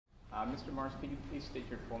Mr. Morris, could you please state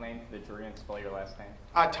your full name for the jury and spell your last name?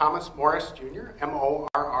 Thomas Morris, Jr.,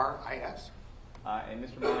 M-O-R-R-I-S. And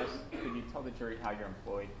Mr. Morris, could you tell the jury how you're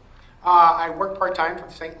employed? I work part-time for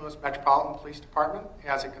the St. Louis Metropolitan Police Department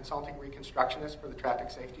as a consulting reconstructionist for the Traffic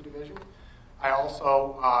Safety Division. I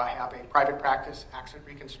also have a private practice accident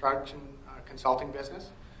reconstruction consulting business.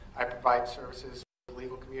 I provide services to the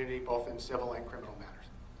legal community both in civil and criminal matters.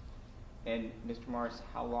 And Mr. Morris,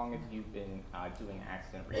 how long have you been doing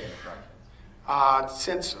accident reconstructions?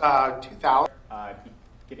 Since 2000.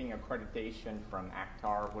 Getting accreditation from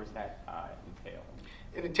ACTAR, what does that entail?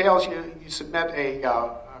 It entails you submit a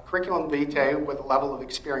curriculum vitae with a level of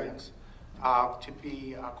experience to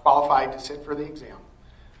be qualified to sit for the exam.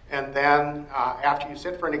 And then after you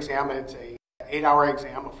sit for an exam, it's an 8-hour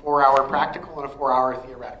exam, a 4-hour practical, and a 4-hour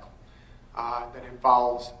theoretical that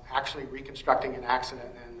involves actually reconstructing an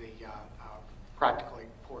accident in the practical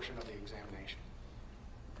portion of the examination.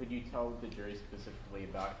 Could you tell the jury specifically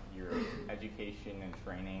about your education and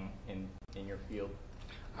training in your field?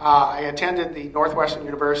 I attended the Northwestern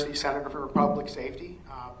University Center for Public Safety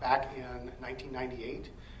back in 1998.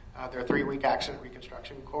 Their 3-week accident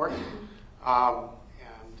reconstruction course. And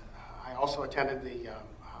I also attended an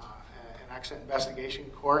accident investigation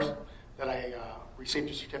course that I received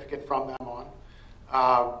a certificate from them on.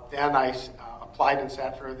 Then I applied and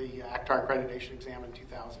sat for the ACTAR accreditation exam in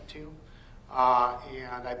 2002.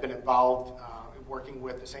 And I've been involved in working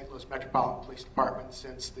with the St. Louis Metropolitan Police Department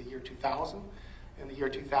since the year 2000. In the year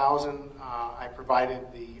 2000, I provided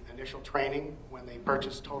the initial training when they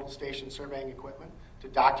purchased total station surveying equipment to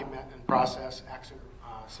document and process accident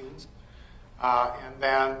scenes. And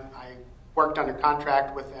then I worked under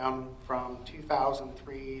contract with them from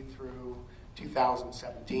 2003 through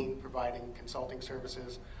 2017, providing consulting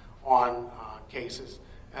services on cases.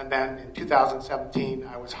 And then in 2017,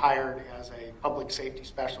 I was hired as a public safety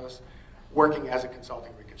specialist working as a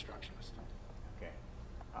consulting reconstructionist. Okay.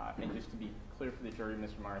 And just to be clear for the jury,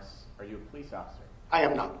 Mr. Morris, are you a police officer? I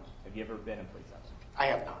am not. Have you ever been a police officer? I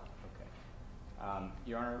have not. Okay.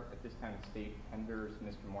 Your Honor, at this time, the state tenders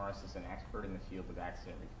Mr. Morris as an expert in the field of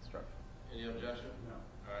accident reconstruction. Any objection? No.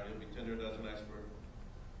 All right, he'll be tendered as an expert.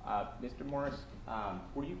 Mr. Morris,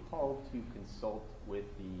 were you called to consult with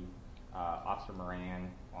the Officer Moran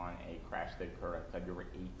on a crash that occurred on February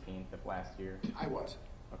 18th of last year? I was.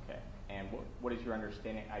 Okay. And what is your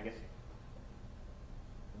understanding? I guess,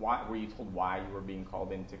 why were you told why you were being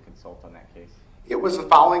called in to consult on that case? It was the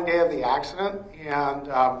following day of the accident, and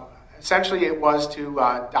essentially it was to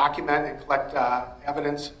document and collect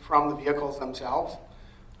evidence from the vehicles themselves.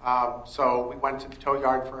 So we went to the tow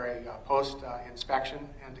yard for a post-inspection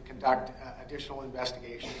and to conduct additional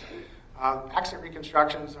investigations. Accident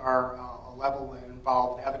reconstructions are a level that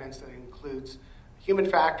involve evidence that includes human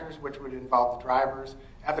factors, which would involve the drivers,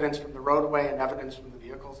 evidence from the roadway, and evidence from the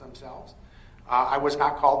vehicles themselves. I was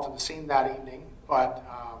not called to the scene that evening, but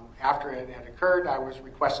after it had occurred, I was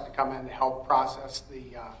requested to come in to help process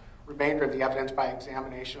the remainder of the evidence by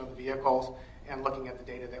examination of the vehicles and looking at the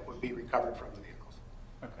data that would be recovered from the vehicles.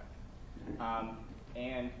 Okay.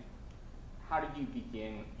 And how did you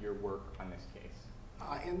begin your work on this case?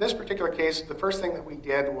 In this particular case, the first thing that we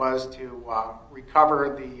did was to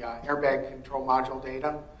recover the airbag control module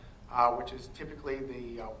data, which is typically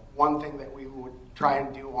the one thing that we would try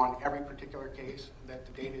and do on every particular case that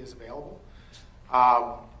the data is available.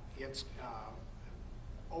 It's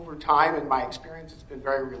over time, in my experience, it's been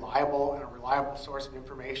very reliable and a reliable source of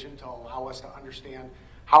information to allow us to understand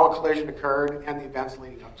how a collision occurred and the events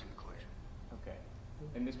leading up to the collision. Okay.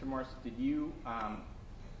 And Mr. Morris, did you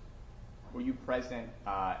were you present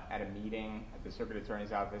at a meeting at the Circuit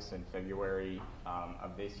Attorney's Office in February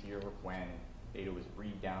of this year when data was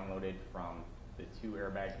re-downloaded from the 2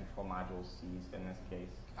 airbag control modules seized in this case?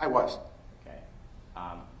 I was. Okay.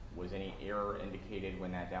 Was any error indicated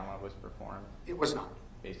when that download was performed? It was not.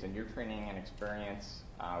 Based on your training and experience,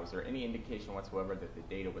 was there any indication whatsoever that the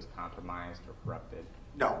data was compromised or corrupted?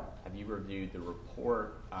 No. Have you reviewed the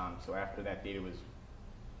report? So after that data was,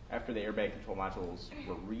 after the airbag control modules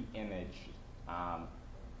were re-imaged,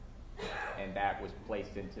 and that was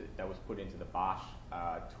placed into, that was put into the Bosch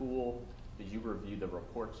tool, did you review the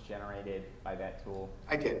reports generated by that tool?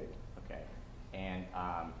 I did. Okay. And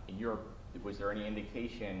was there any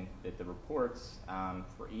indication that the reports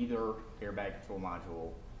for either airbag control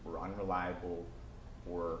module were unreliable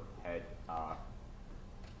or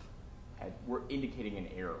were indicating an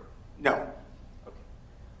error? No. Okay.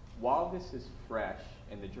 While this is fresh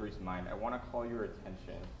in the jury's mind, I want to call your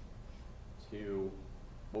attention to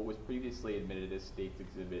what was previously admitted as State's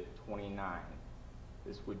Exhibit 29.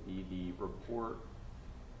 This would be the report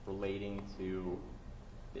relating to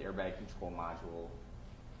the airbag control module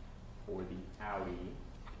for the Audi.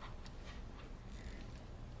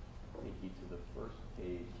 Take you to the first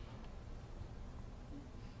page.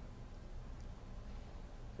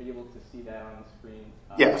 Are you able to see that on the screen?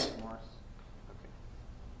 Yes. Mr. Morris?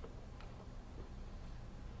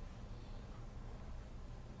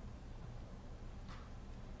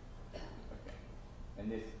 Okay.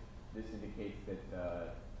 And this indicates that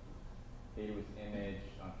data was imaged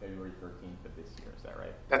on February 13th of this year. Is that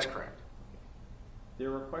right? That's correct. There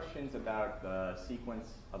were questions about the sequence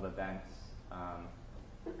of events.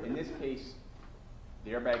 In this case,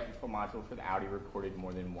 the airbag control module for the Audi recorded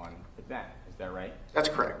more than one event. Is that right? That's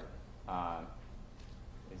correct.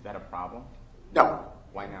 Is that a problem? No.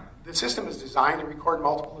 Why not? The system is designed to record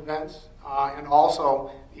multiple events, and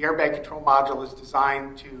also the airbag control module is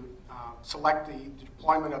designed to select the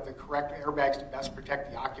deployment of the correct airbags to best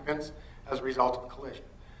protect the occupants as a result of a collision.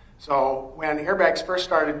 So when airbags first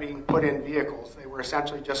started being put in vehicles, they were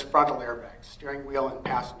essentially just frontal airbags, steering wheel and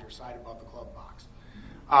passenger side above the glove box.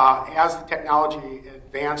 As the technology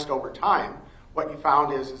advanced over time, what you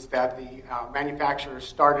found is that the manufacturers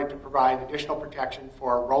started to provide additional protection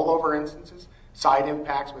for rollover instances, side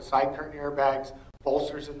impacts with side curtain airbags,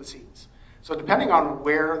 bolsters in the seats. So depending on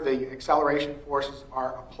where the acceleration forces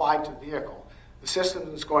are applied to the vehicle, the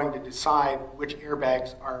system is going to decide which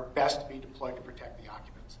airbags are best to be deployed to protect the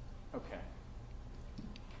occupants. Okay.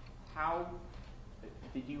 How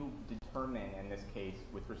did you determine in this case,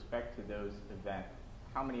 with respect to those events,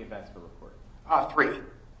 how many events were recorded? 3.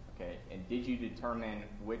 Okay. And did you determine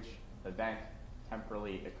which event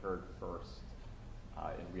temporally occurred first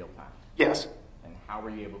in real time? Yes. And how were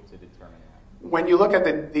you able to determine that? When you look at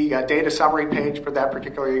the data summary page for that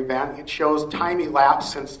particular event, it shows time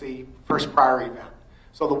elapsed since the first prior event.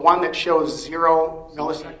 So the one that shows 0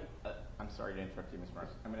 milliseconds. I'm sorry to interrupt you, Ms.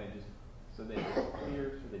 Morris. I'm going to just, so that it's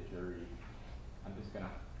clear to the jury, I'm just going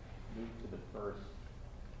to move to the first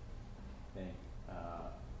thing.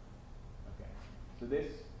 Okay. So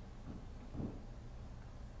this, do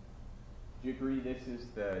you agree this is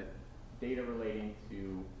the data relating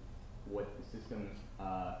to what the system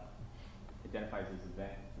identifies as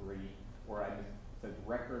event 3, or it says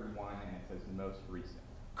record 1 and it says most recent?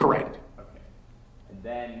 Correct. Okay. And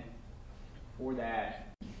then for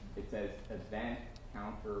that, it says event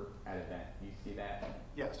counter at event. Do you see that?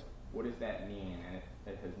 Yes. What does that mean? And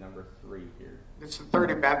it has number 3 here. It's the third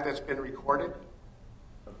event that's been recorded.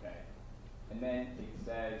 Okay. And then it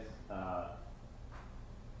says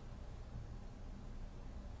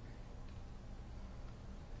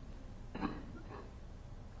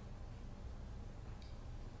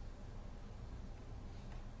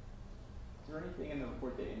is there anything in the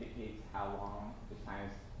report that indicates how long the time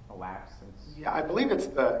has elapsed since? Yeah, I believe it's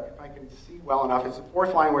the, if I can see well enough, it's the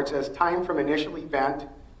fourth line where it says time from initial event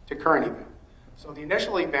to current event. So the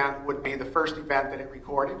initial event would be the first event that it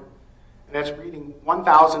recorded, and that's reading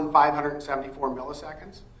 1,574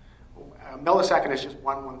 milliseconds. A millisecond is just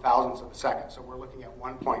 1/1000th of a second, so we're looking at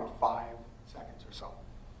 1.5 seconds or so.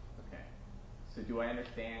 Okay. So do I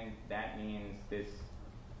understand that means this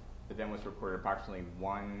event was recorded approximately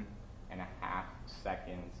 1.5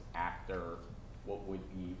 seconds after what would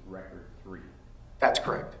be record 3? That's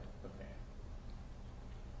correct. Okay.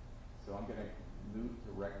 So I'm going to move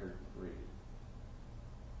to record 3.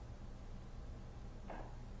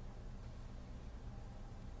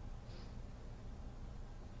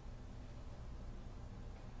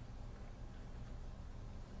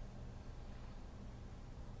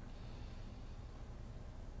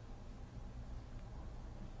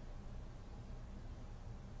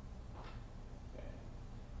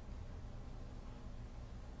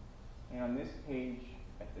 And on this page,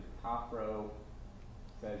 at the top row,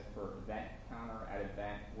 it says for event counter at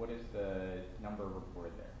event, what is the number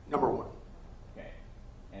reported there? Number 1. Okay.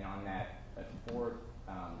 And on that fourth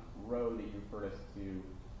row that you referred us to,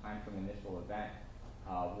 time from initial event,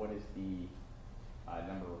 what is the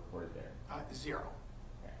number reported there? 0.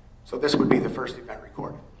 Okay. So this would be the first event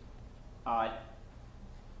recorded.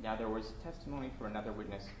 Now there was testimony from another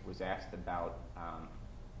witness who was asked about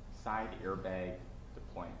side airbag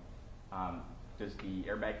deployment. Does the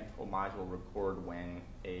airbag control module record when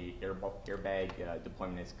a airbag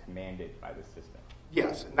deployment is commanded by the system?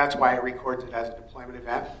 Yes, and that's why it records it as a deployment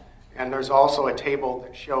event. And there's also a table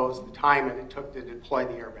that shows the time that it took to deploy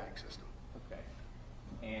the airbag system. Okay.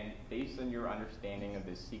 And based on your understanding of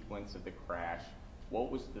the sequence of the crash,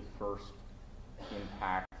 what was the first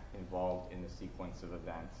impact involved in the sequence of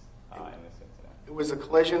events in this incident? It was a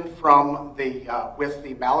collision from the with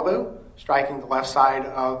the Malibu, striking the left side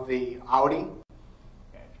of the Audi.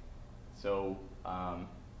 Okay. So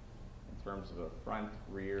terms of a front,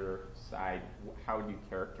 rear, side? How would you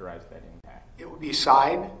characterize that impact? It would be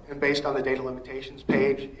side, and based on the data limitations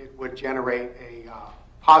page, it would generate a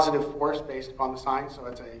positive force based upon the sign, so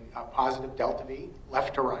it's a positive delta V,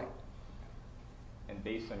 left to right. And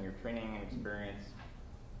based on your training and experience,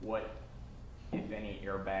 what, if any,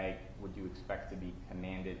 airbag would you expect to be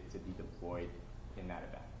commanded to be deployed in that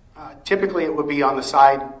event? Typically, it would be on the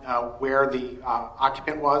side where the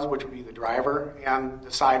occupant was, which would be the driver, and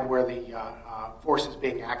the side where the force is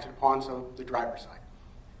being acted upon, so the driver's side.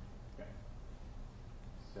 Okay.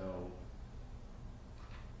 So,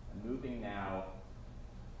 moving now,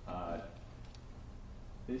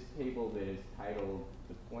 this table that is titled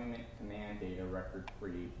Deployment Command Data Record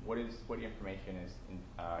 3, what information is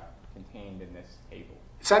contained in this table?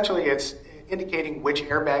 Essentially, it's indicating which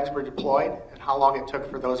airbags were deployed and how long it took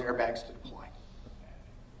for those airbags to deploy. Okay.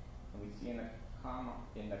 And we see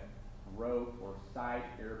in the row for side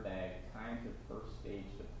airbag, time to first stage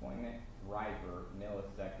deployment, driver,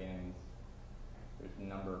 milliseconds, there's the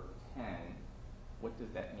number 10. What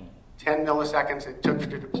does that mean? 10 milliseconds it took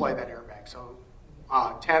to deploy that airbag. So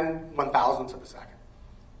 10 1,000ths of a second,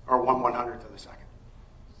 or 1/100th of a second.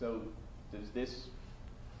 So does this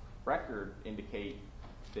record indicate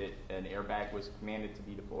that an airbag was commanded to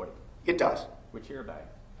be deployed? It does. Which airbag?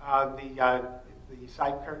 The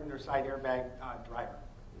side curtain or side airbag driver.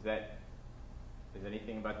 Is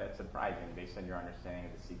anything about that surprising based on your understanding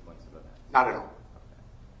of the sequence of events? Not at all. Okay.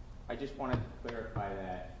 I just wanted to clarify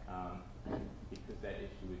that because that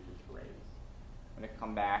issue was just raised. I'm going to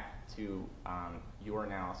come back to your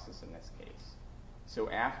analysis in this case. So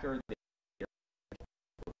after the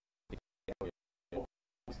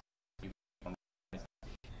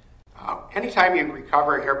anytime you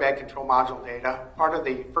recover airbag control module data, part of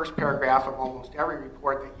the first paragraph of almost every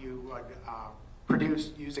report that you would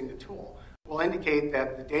produce using the tool will indicate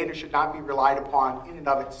that the data should not be relied upon in and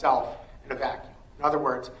of itself in a vacuum. In other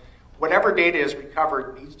words, whatever data is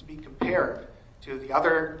recovered needs to be compared to the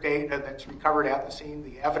other data that's recovered at the scene,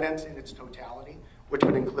 the evidence in its totality, which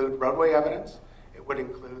would include roadway evidence, it would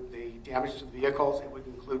include the damage to the vehicles, it would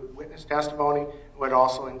include witness testimony, it would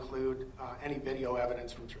also include any video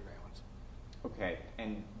evidence from surveillance. Okay,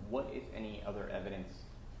 and what, if any, other evidence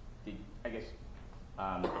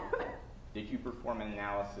did you perform an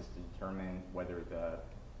analysis to determine whether the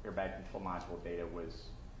airbag control module data was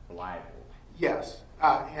reliable? Yes,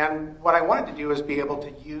 and what I wanted to do is be able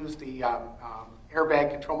to use the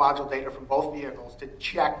airbag control module data from both vehicles to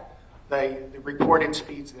check the reported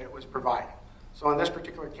speeds that it was providing. So in this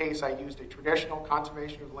particular case, I used a traditional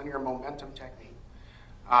conservation of linear momentum technique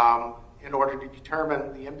in order to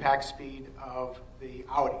determine the impact speed of the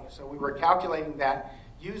Audi. So we were calculating that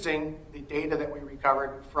using the data that we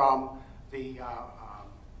recovered from the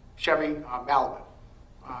Chevy Malibu.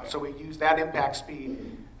 So we used that impact speed.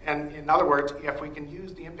 And in other words, if we can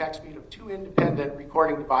use the impact speed of two independent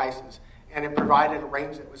recording devices and it provided a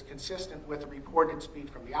range that was consistent with the reported speed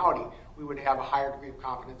from the Audi, we would have a higher degree of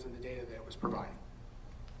confidence in the data that it was providing.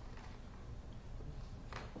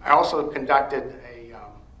 I also conducted a...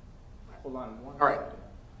 Hold on one all right. second.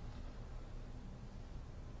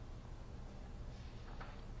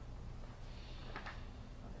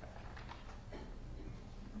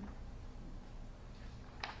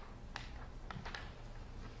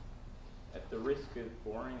 At the risk of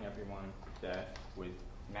boring everyone to death with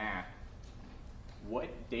math, what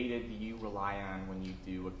data do you rely on when you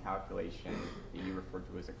do a calculation that you refer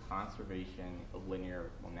to as a conservation of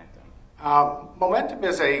linear momentum? Momentum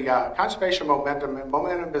is a conservation of momentum, and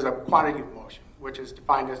momentum is a quantity of motion, which is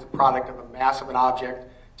defined as the product of a mass of an object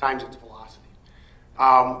times its velocity.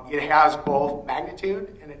 It has both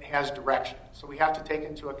magnitude and it has direction. So we have to take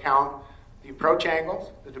into account the approach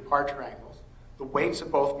angles, the departure angles, the weights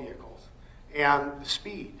of both vehicles, and the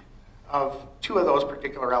speed of two of those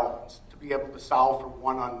particular elements to be able to solve for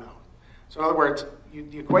one unknown. So in other words,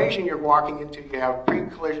 the equation you're walking into, you have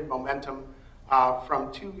pre-collision momentum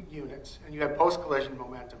from two units, and you have post-collision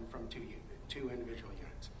momentum from two individual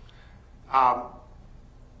units.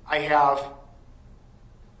 I have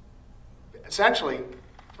essentially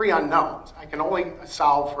three unknowns. I can only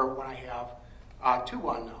solve for when I have two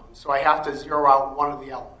unknowns, so I have to zero out one of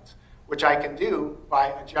the elements, which I can do by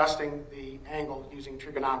adjusting the angle using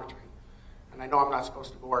trigonometry. And I know I'm not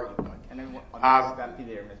supposed to bore you, but... And then I'll stop you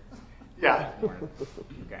there, Mr. Yeah.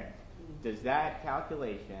 Okay. Does that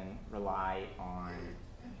calculation rely on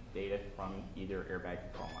data from either airbag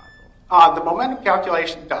control module? The momentum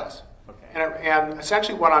calculation does. Okay. And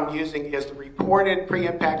essentially what I'm using is the reported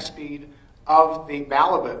pre-impact speed of the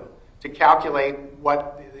Malibu to calculate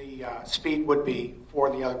what the speed would be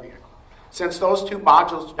for the other vehicle. Since those two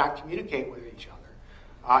modules do not communicate with each other,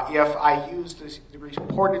 if I use the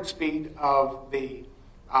reported speed of the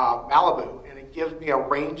Malibu and it gives me a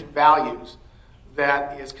range of values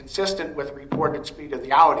that is consistent with the reported speed of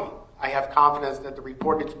the Audi, I have confidence that the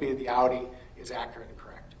reported speed of the Audi is accurate and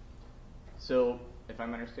correct. So, if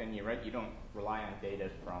I'm understanding you right, you don't rely on data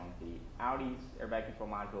from the Audi's airbag control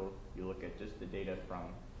module. You look at just the data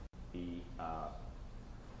from the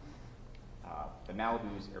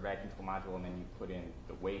Malibu's airbag control module, and then you put in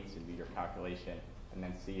the weights and do your calculation, and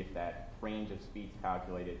then see if that range of speeds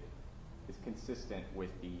calculated is consistent with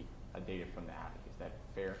the data from the Audi. Is that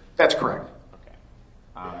fair? That's correct. Okay.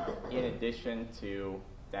 In addition to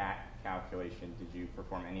that calculation, did you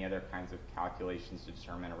perform any other kinds of calculations to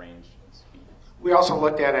determine a range of speeds? We also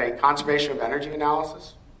looked at a conservation of energy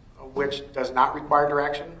analysis, which does not require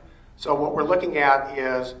direction. So what we're looking at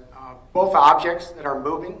is both objects that are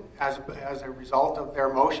moving as a result of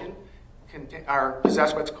their motion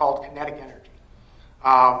possess what's called kinetic energy.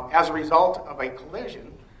 As a result of a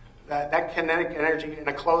collision, that kinetic energy in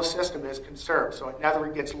a closed system is conserved. So it never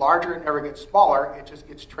gets larger, it never gets smaller, it just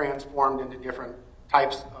gets transformed into different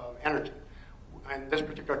types of energy. In this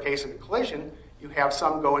particular case, in a collision, you have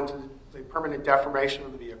some go into the permanent deformation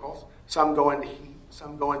of the vehicles, some go into heat,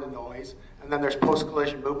 some go into noise, and then there's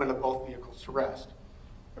post-collision movement of both vehicles to rest.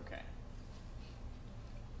 Okay.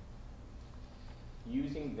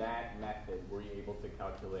 Using that method, were you able to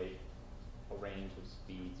calculate a range of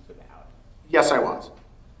speeds for the Audi? Yes, I was.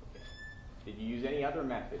 Okay. Did you use any other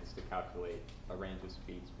methods to calculate a range of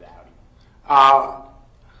speeds for the Audi?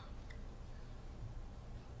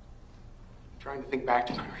 Trying to think back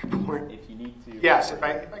to my report. If you need to. Yes, if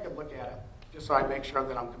I could look at it, just so I make sure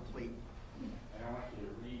that I'm complete. And I want you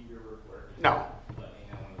to read your report. No. Let me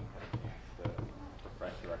know when you have a chance to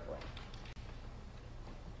refresh your recollection.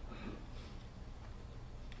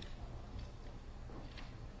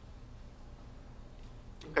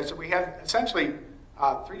 Okay, so we had essentially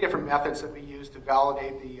 3 different methods that we used to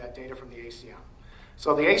validate the data from the ACM.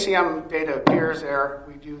 So the ACM data appears there.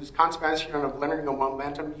 We use conservation of linear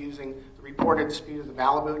momentum using the reported speed of the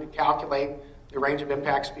Malibu to calculate the range of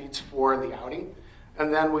impact speeds for the Audi.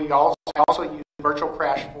 And then we also use Virtual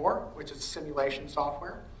Crash 4, which is simulation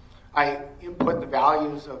software. I input the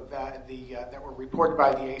values of that were reported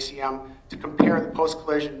by the ACM to compare the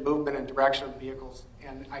post-collision movement and direction of the vehicles,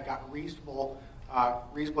 and I got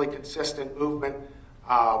reasonably consistent movement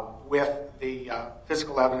with the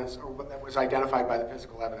physical evidence, or what that was identified by the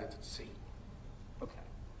physical evidence at the scene. Okay.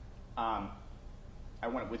 I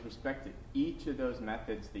want, with respect to each of those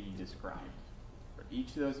methods that you described, for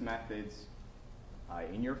each of those methods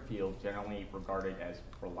in your field generally regarded as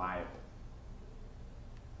reliable.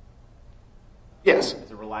 Yes.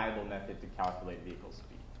 It's a reliable method to calculate vehicle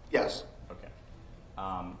speed. Yes. Okay.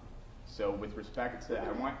 So with respect to,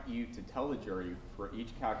 I want you to tell the jury for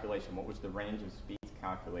each calculation what was the range of speeds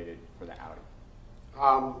calculated for the Audi.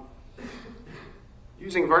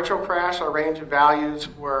 Using Virtual Crash, our range of values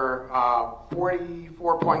were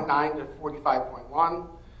 44.9 to 45.1.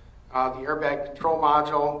 The airbag control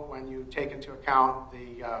module, when you take into account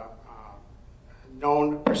the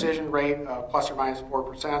known precision rate of plus or minus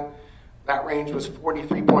 4%, that range was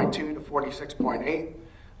 43.2 to 46.8.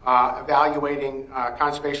 Evaluating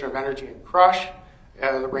conservation of energy and crush,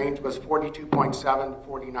 the range was 42.7 to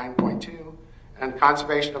 49.2, and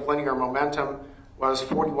conservation of linear momentum was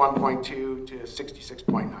 41.2 to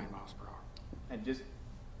 66.9 miles per hour. And just,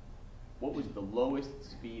 what was the lowest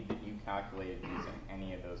speed that you calculated using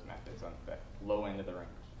any of those methods on the low end of the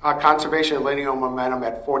range? Conservation of linear momentum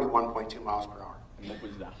at 41.2 miles per hour. And what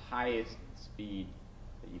was the highest speed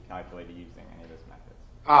that you calculated using any of those methods?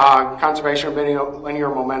 Conservation of linear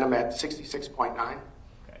momentum at 66.9.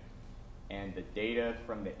 Okay. And the data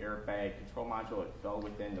from the airbag control module, it fell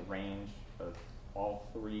within the range of all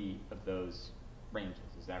 3 of those ranges,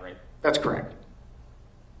 is that right? That's correct.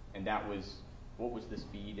 And that was, what was the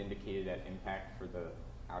speed indicated at impact for the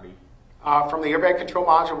Audi? From the airbag control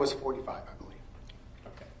module was 45, I believe.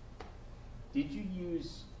 Okay. Did you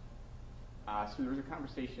use, so there was a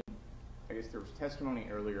conversation, I guess there was testimony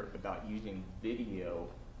earlier about using video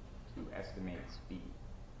to estimate speed.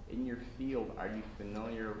 In your field, are you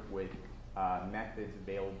familiar with methods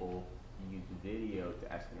available to use video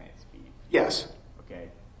to estimate speed? Yes. Okay.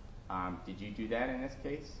 Did you do that in this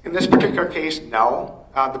case? In this particular case, no.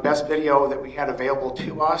 The best video that we had available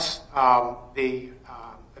to us, the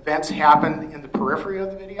events happened in the periphery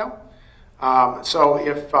of the video. So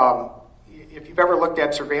if you've ever looked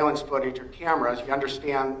at surveillance footage or cameras, you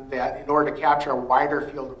understand that in order to capture a wider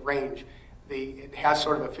field of range, it has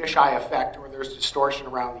sort of a fisheye effect where there's distortion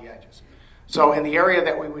around the edges. So in the area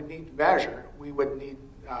that we would need to measure, we would need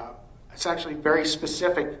essentially very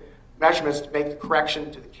specific measurements to make the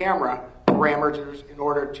correction to the camera parameters in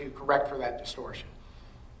order to correct for that distortion.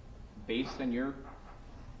 Based on your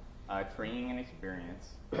training and experience,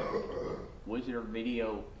 was there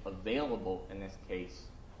video available in this case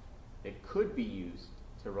that could be used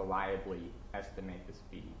to reliably estimate the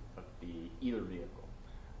speed of either vehicle?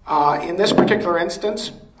 In this particular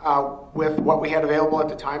instance, with what we had available at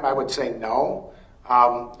the time, I would say no.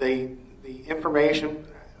 The information,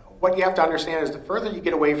 what you have to understand is the further you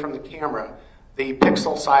get away from the camera, the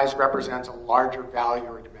pixel size represents a larger value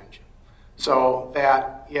or dimension. So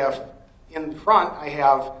that if in front I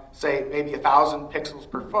have, say, maybe 1,000 pixels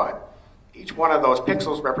per foot, each one of those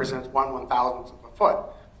pixels represents 1/1000th of a foot.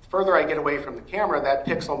 The further I get away from the camera, that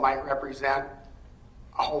pixel might represent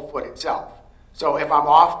a whole foot itself. So if I'm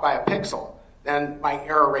off by a pixel, then my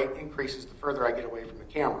error rate increases the further I get away from the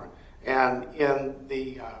camera. And in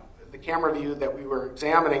the camera view that we were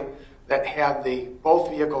examining that had both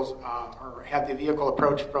vehicles, or had the vehicle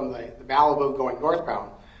approach from the Malibu going northbound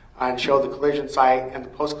and showed the collision site and the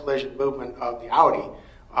post-collision movement of the Audi,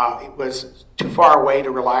 it was too far away to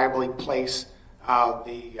reliably place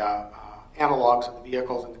the analogs of the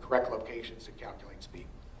vehicles in the correct locations to calculate speed.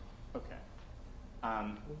 Okay.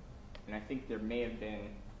 And I think there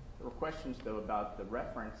were questions, though, about the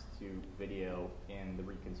reference to video in the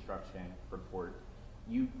reconstruction report.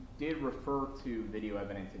 You did refer to video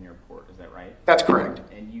evidence in your report, is that right? That's correct.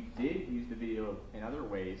 And you did use the video in other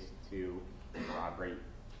ways to corroborate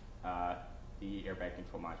the airbag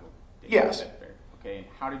control module data? Yes. Okay, and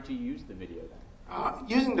how did you use the video then?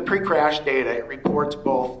 Using the pre-crash data, it reports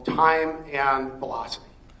both time and velocity.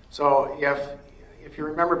 So if you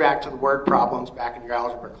remember back to the word problems back in your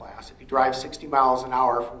algebra class, if you drive 60 miles an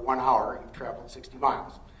hour for 1 hour, you've traveled 60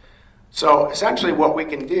 miles. So essentially what we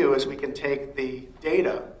can do is we can take the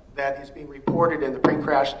data that is being reported in the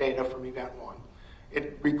pre-crash data from event 1.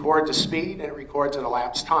 It records a speed and it records an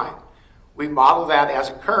elapsed time. We model that as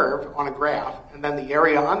a curve on a graph, and then the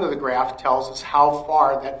area under the graph tells us how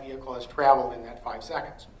far that vehicle has traveled in that 5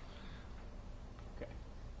 seconds. Okay.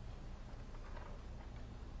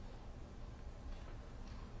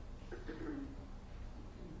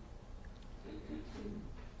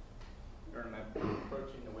 During my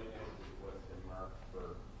approaching the witness was the mark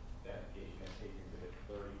for the application of State Exhibit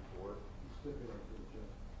 34.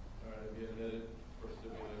 All right, be admitted for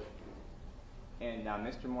stipulation. And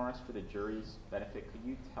Mr. Morris, for the jury's benefit, could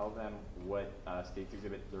you tell them what State's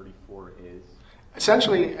Exhibit 34 is?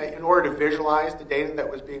 Essentially, in order to visualize the data that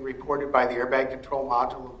was being reported by the airbag control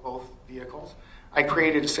module of both vehicles, I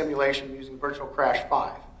created a simulation using Virtual Crash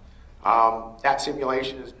 5. That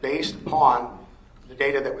simulation is based upon the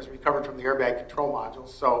data that was recovered from the airbag control module.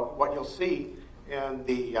 So what you'll see in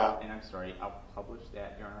the... and I'm sorry, I'll publish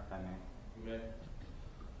that, Your Honor, if I may. You may.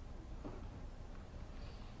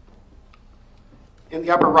 In the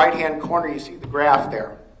upper right-hand corner, you see the graph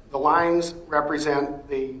there. The lines represent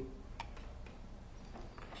the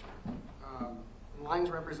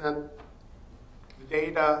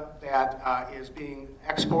data that is being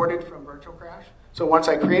exported from Virtual Crash. So once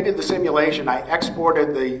I created the simulation, I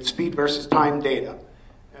exported the speed versus time data.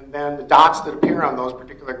 And then the dots that appear on those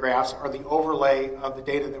particular graphs are the overlay of the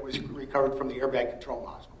data that was recovered from the airbag control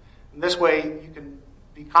module. And this way, you can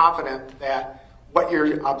be confident that what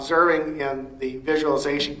you're observing in the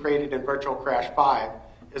visualization created in Virtual Crash 5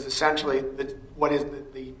 is essentially what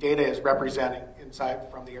the data is representing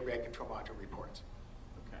inside from the airbag control module reports.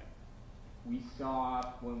 Okay. We saw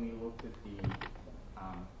when we looked at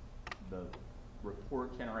the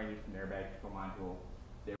report generated from the airbag control module,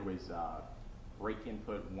 there was brake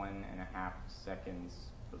input 1.5 seconds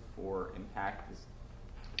before impact. Is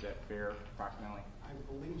that fair, approximately? I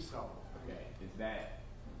believe so. Okay. Is that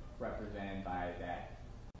represented by that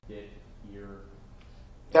dip here?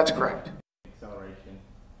 That's correct. Acceleration.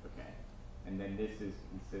 Okay. And then this is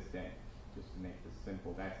consistent, just to make this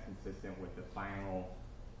simple, that's consistent with the final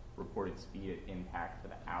reported speed at impact for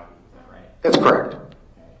the Audi, is that right? That's correct.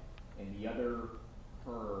 Okay. And the other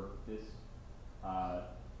curve, this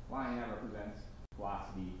line that represents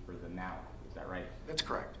velocity for the Malibu, is that right? That's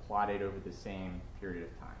correct. Plotted over the same period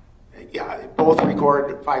of time. Yeah, both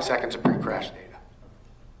record 5 seconds of pre-crash data.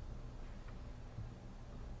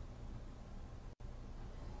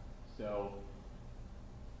 So,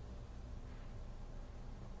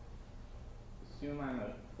 assume I'm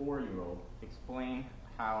a 4-year-old. Explain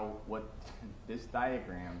what this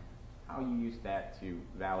diagram, how you use that to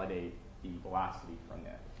validate the velocity from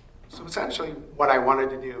that. So essentially what I wanted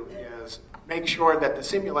to do is make sure that the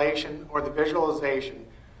simulation or the visualization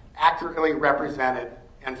accurately represented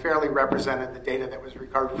and fairly represented the data that was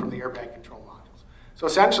recovered from the airbag control modules. So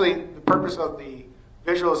essentially, the purpose of the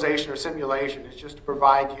visualization or simulation is just to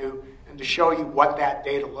provide you and to show you what that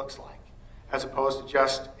data looks like, as opposed to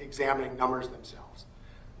just examining numbers themselves.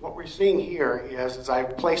 What we're seeing here is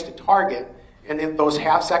I've placed a target, and in those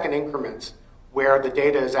half-second increments where the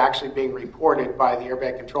data is actually being reported by the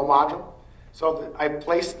airbag control module. So I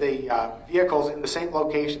placed the vehicles in the same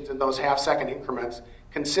locations in those half-second increments,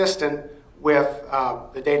 consistent with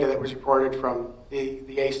the data that was reported from the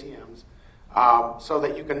ACMs, so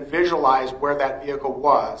that you can visualize where that vehicle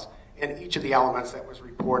was and each of the elements that was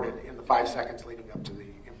reported in the 5 seconds leading up to the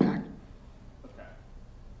impact. Okay.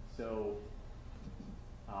 So,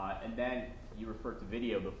 and then you referred to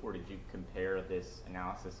video before. Did you compare this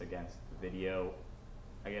analysis against the video?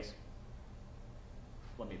 I guess,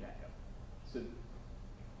 let me back up. So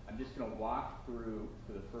I'm just going to walk through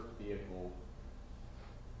for the first vehicle.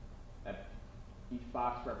 Each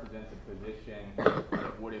box represents a position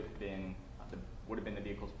that would have been the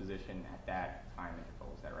vehicle's position at that time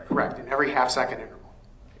interval. Is that right? Correct, in every half-second interval.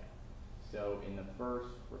 Okay. So in the first,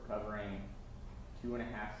 we're covering 2.5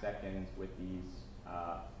 seconds with these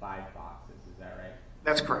 5 boxes. Is that right?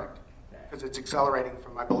 That's correct, Okay. because it's accelerating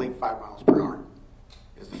from, I believe, 5 miles per hour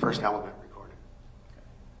is the first element recorded. Okay.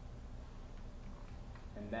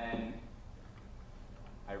 And then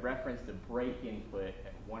I referenced the brake input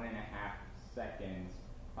at 1.5 seconds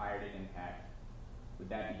prior to impact. Would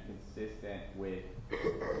that be consistent with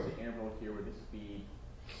the interval here where the speed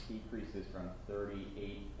decreases from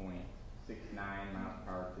 38.69 miles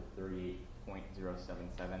per hour to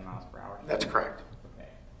 38.077 miles per hour? That's correct. Okay.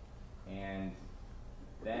 And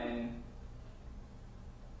then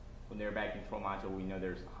when the airbag control module, we know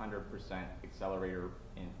there's 100% accelerator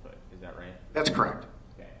input. Is that right? That's correct.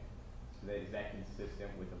 Okay. So is that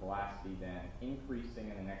consistent with the velocity then increasing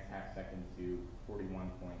in the next half second to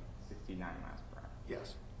 41.69 miles per hour?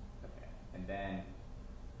 Yes. Okay. And then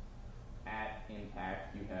at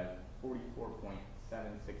impact, you have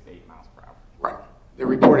 44.768 miles per hour. Right. The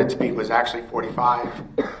reported speed was actually 45,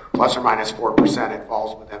 plus or minus 4%. It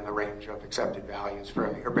falls within the range of accepted values for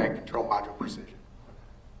the airbag control module precision.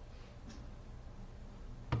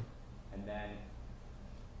 And then,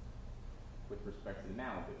 with respect to the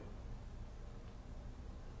Malibu,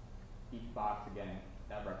 each box, again,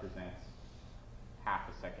 that represents half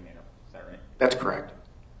a second interval. Is that right? That's correct.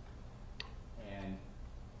 And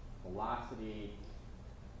velocity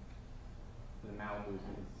for the Malibu is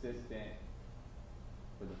consistent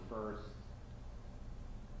for the first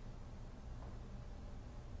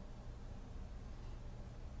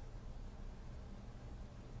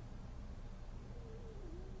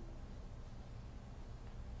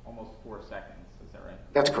almost 4 seconds. Is that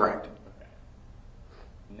right? That's correct. Okay.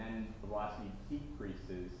 And then the velocity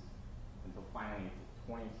decreases until finally it's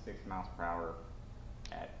 26 miles per hour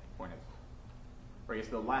at point of, or I guess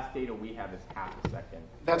the last data we have is half a second.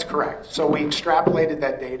 That's correct. So we extrapolated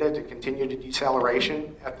that data to continue to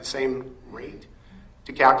deceleration at the same rate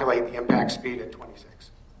to calculate the impact speed at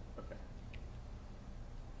 26. Okay.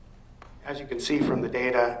 As you can see from the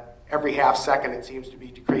data, every half second it seems to be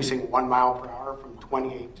decreasing 1 mile per hour from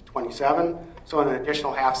 28 to 27. So in an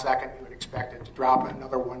additional half second, you would expect it to drop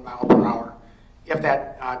another 1 mile per hour if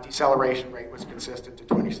that deceleration rate was consistent to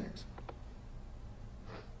 26.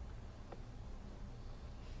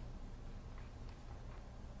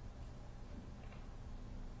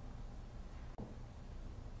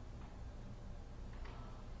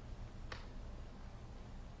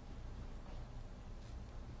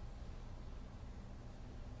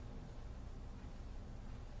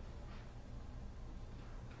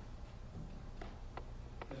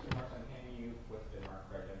 Mr. Marks, I'm handing you with the mark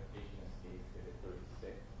for identification as case exhibit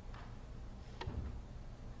 36.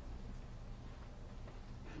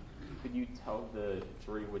 Could you tell the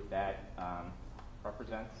jury what that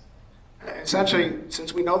represents? Essentially,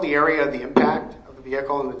 since we know the area of the impact of the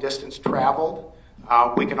vehicle and the distance traveled,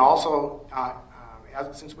 we can also,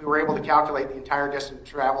 since we were able to calculate the entire distance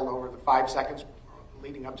traveled over the 5 seconds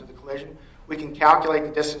leading up to the collision, we can calculate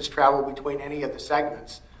the distance traveled between any of the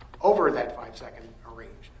segments over that 5 second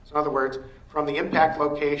range. So in other words, from the impact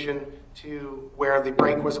location to where the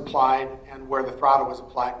brake was applied and where the throttle was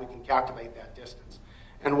applied, we can calculate that distance.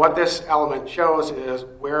 And what this element shows is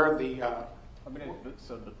where the...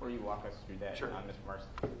 So before you walk us through that, Sure. Mr. Marks,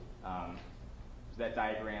 is that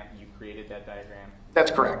diagram, you created that diagram?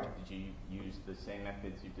 That's correct. Did you use the same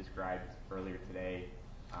methods you described earlier today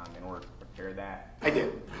in order to prepare that? I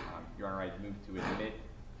did. You're on right to move to admit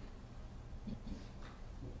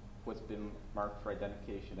what's been marked for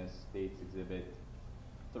identification as States Exhibit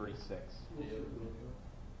 36.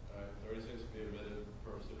 All right, 36 be admitted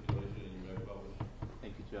per stipulation, and you may publish.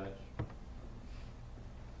 Thank you, Judge.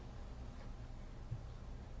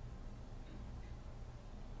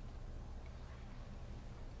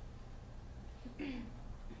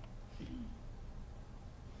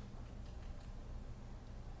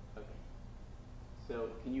 Okay. So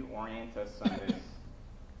can you orient us on this,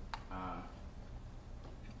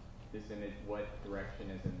 this image? What direction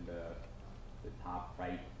is in the top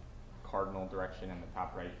right, cardinal direction in the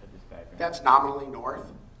top right of this diagram? That's nominally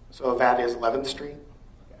north, so that is 11th Street.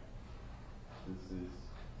 Okay. This is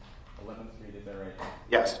 11th Street, is that right?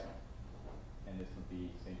 Yes, And this would be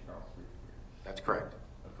St. Charles Street here. that's correct,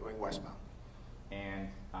 going westbound. And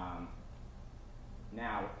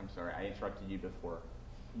now, I'm sorry, I interrupted you before.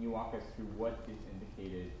 Can you walk us through what is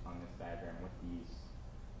indicated on this diagram, what these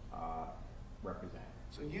represent?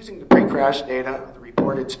 So using the pre-crash data, the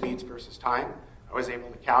reported speeds versus time, I was able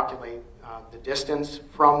to calculate the distance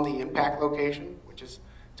from the impact location, which is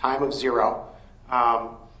time of 0,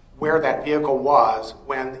 where that vehicle was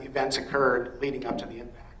when the events occurred leading up to the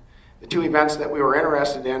impact. The two events that we were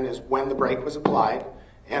interested in is when the brake was applied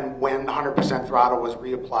and when the 100% throttle was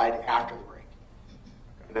reapplied after the brake.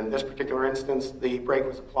 And in this particular instance, the brake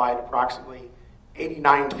was applied approximately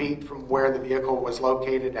 89 feet from where the vehicle was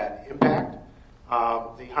located at impact.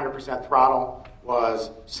 The 100% throttle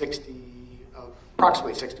was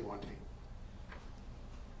approximately 61 feet.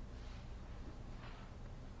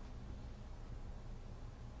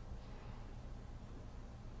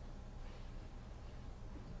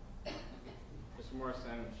 Mr. Morris,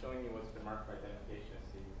 I'm showing you what's been marked by identification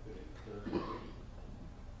as being included.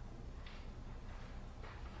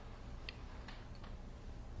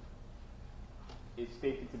 Is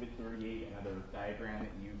State Exhibit 38 another diagram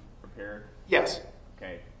that you prepared? Yes,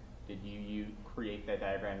 Okay. Did you create that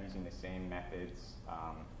diagram using the same methods,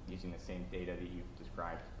 using the same data that you've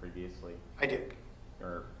described previously? I did.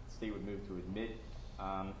 Or State would move to admit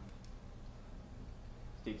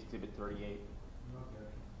State's Exhibit 38? Okay.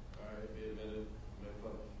 All right, be admitted, you may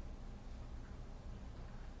publish.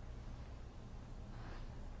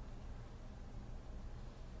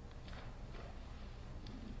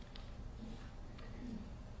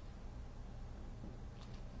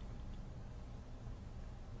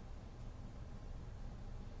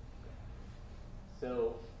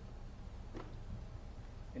 So,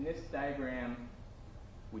 in this diagram,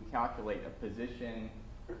 we calculate a position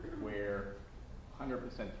where 100%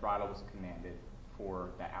 throttle was commanded for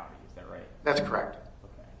the Audi. Is that right? That's correct.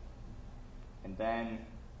 Okay. And then,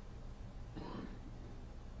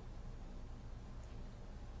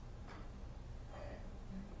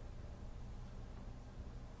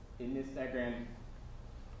 in this diagram,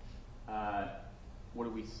 what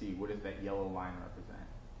do we see? What does that yellow line represent?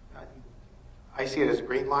 I see it as a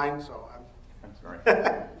green line, so I'm sorry.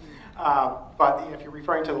 but if you're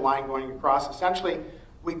referring to the line going across, essentially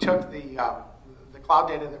we took the cloud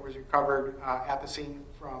data that was recovered at the scene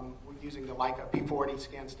from using the Leica P40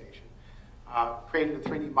 scan station, created a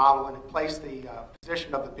 3D model, and it placed the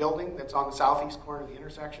position of the building that's on the southeast corner of the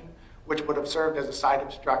intersection, which would have served as a side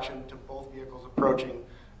obstruction to both vehicles approaching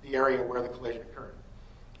the area where the collision occurred.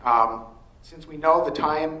 Since we know the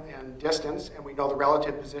time and distance, and we know the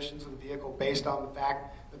relative positions of the vehicle based on the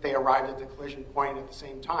fact that they arrived at the collision point at the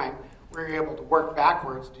same time, we were able to work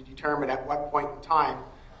backwards to determine at what point in time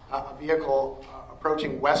a vehicle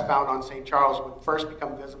approaching westbound on St. Charles would first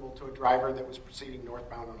become visible to a driver that was proceeding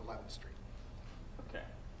northbound on 11th Street. Okay.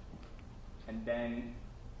 And then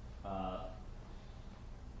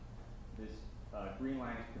this green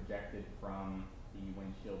line is projected from the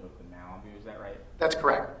windshield of the Malibu, is that right? That's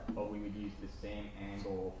correct. But we would use the same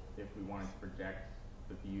angle if we wanted to project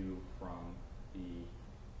the view from the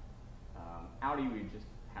Audi. We would just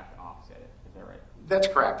have to offset it. Is that right? That's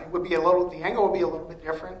correct. It would be the angle would be a little bit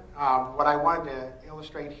different. What I wanted to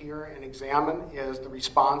illustrate here and examine is the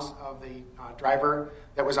response of the driver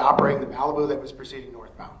that was operating the Malibu that was proceeding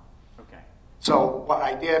northbound. Okay. So what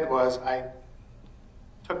I did was I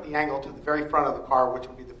took the angle to the very front of the car, which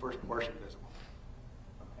would be the first portion visible.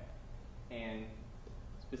 Okay. And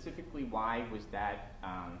specifically, why was that?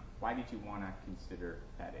 Why did you want to consider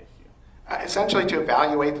that issue? Essentially to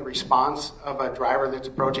evaluate the response of a driver that's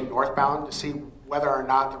approaching northbound to see whether or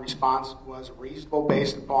not the response was reasonable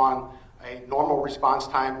based upon a normal response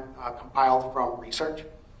time compiled from research.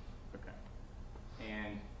 Okay.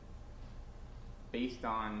 And based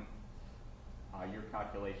on your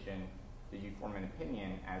calculation, did you form an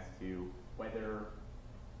opinion as to whether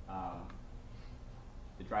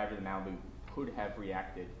the driver of the Malibu could have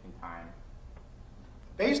reacted in time?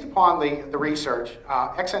 Based upon the research,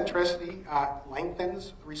 eccentricity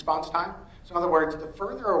lengthens the response time. So in other words, the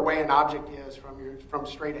further away an object is from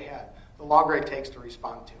straight ahead, the longer it takes to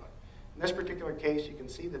respond to it. In this particular case, you can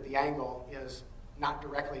see that the angle is not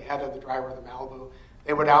directly ahead of the driver of the Malibu.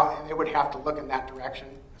 They would have to look in that direction,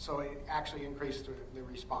 so it actually increased the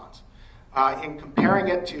response. In comparing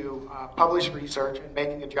it to published research and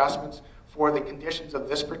making adjustments for the conditions of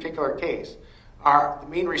this particular case, the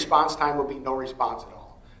mean response time will be no response at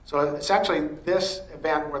all. So essentially, this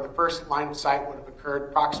event where the first line of sight would have occurred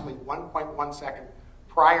approximately 1.1 second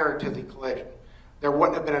prior to the collision, there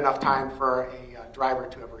wouldn't have been enough time for a driver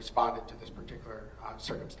to have responded to this particular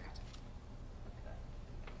circumstance. Okay.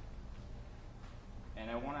 And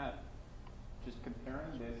I want to just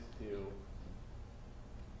comparing this to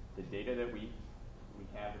the data that we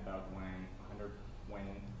have about when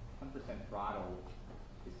 100% throttle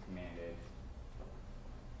is commanded.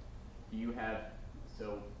 Do you have,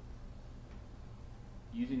 so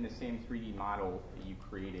using the same 3D model that you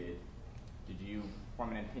created, did you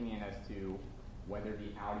form an opinion as to whether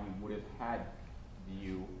the Audi would have had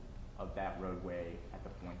view of that roadway at the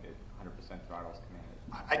point that 100% throttle is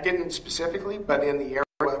commanded? I didn't specifically, but in the area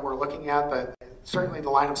that we're looking at, certainly the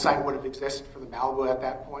line of sight would have existed for the Malibu at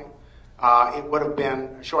that point. It would have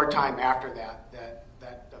been a short time after that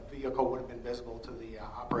the vehicle would have been visible to the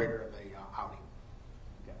operator of the Audi.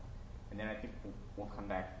 Okay. And then I think we'll come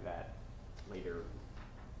back to that later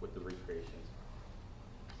with the recreations.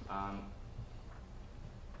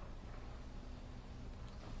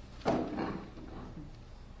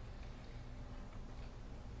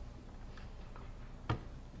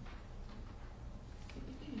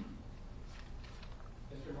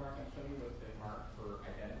 Mr. Mark, I'm showing you with the mark for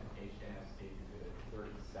identification as State Exhibit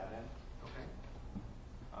 37. Okay.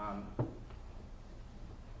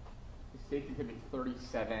 Is State Exhibit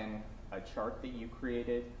 37 a chart that you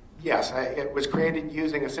created? Yes, it was created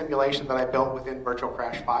using a simulation that I built within Virtual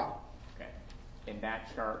Crash 5. Okay. And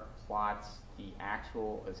that chart plots the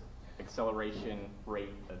actual acceleration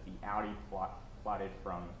rate of the Audi plotted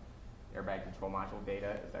from airbag control module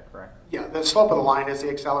data. Is that correct? Yeah, the slope of the line is the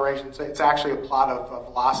acceleration. So it's actually a plot of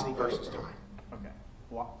velocity versus time. Okay.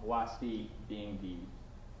 Velocity being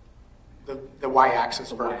The y-axis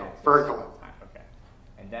the vertical. y-axis. Vertical. Okay.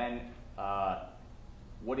 And then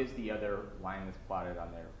what is the other line that's plotted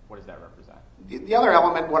on there? What does that represent? The other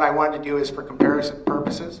element, what I wanted to do is for comparison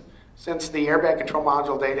purposes. Since the airbag control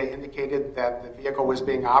module data indicated that the vehicle was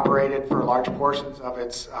being operated for large portions of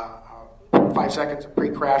its 5 seconds of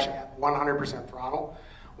pre-crash at 100% throttle,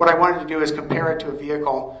 what I wanted to do is compare it to a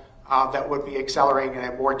vehicle that would be accelerating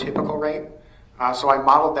at a more typical rate. So I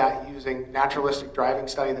modeled that using naturalistic driving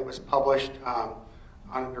study that was published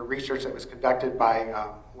under research that was conducted by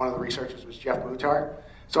one of the researchers was Jeff Mutar.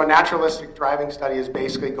 So a naturalistic driving study is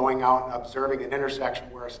basically going out and observing an intersection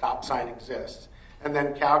where a stop sign exists, and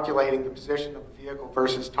then calculating the position of the vehicle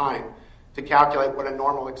versus time to calculate what a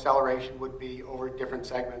normal acceleration would be over different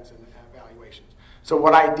segments and evaluations. So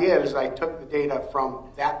what I did is I took the data from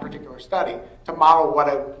that particular study to model what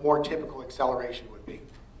a more typical acceleration would be.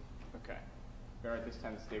 Okay. Mayor, at this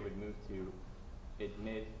time, the state would move to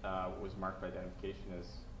admit what was marked by identification as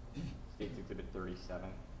State's Exhibit 37.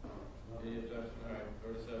 Any objection? All right,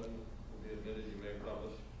 37 will be admitted. You may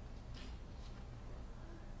publish.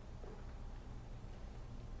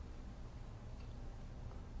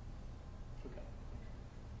 Okay.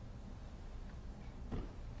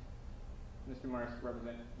 Mr. Morris,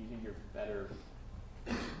 represent using your better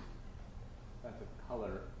sense of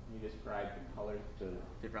color. Can you describe the colors to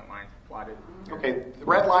different lines plotted? Okay, the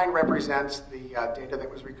red line represents the data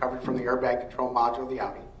that was recovered from the airbag control module of the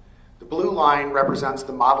Audi. The blue line represents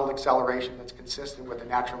the modeled acceleration that's consistent with the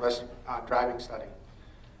naturalistic driving study.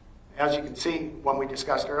 As you can see, when we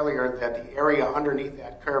discussed earlier, that the area underneath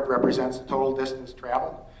that curve represents the total distance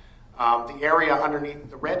traveled. The area underneath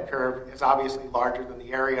the red curve is obviously larger than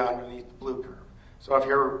the area underneath the blue curve. So if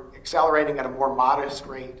you're accelerating at a more modest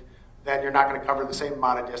rate, then you're not going to cover the same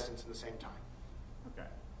amount of distance in the same time. Okay.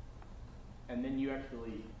 And then you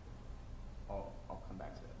actually, I'll come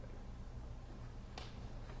back to that later.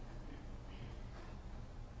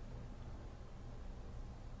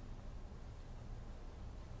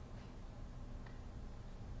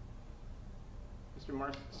 Mr.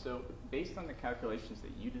 Morris, so based on the calculations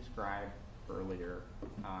that you described earlier,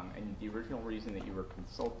 and the original reason that you were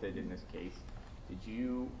consulted in this case, did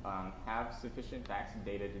you have sufficient facts and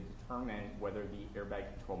data to determine whether the airbag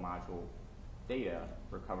control module data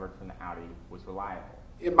recovered from the Audi was reliable?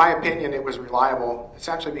 In my opinion, it was reliable,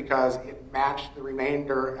 essentially because it matched the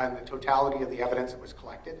remainder and the totality of the evidence that was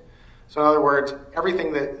collected. So in other words,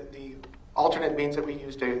 everything that the alternate means that we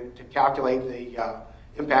used to calculate the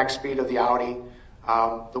impact speed of the Audi,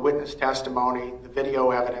 the witness testimony, the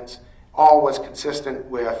video evidence, all was consistent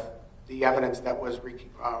with the evidence that was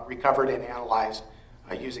recovered and analyzed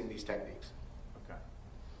using these techniques. Okay.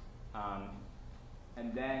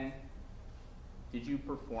 And then, did you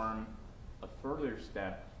perform a further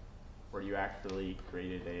step where you actually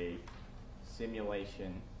created a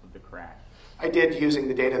simulation of the crash? I did, using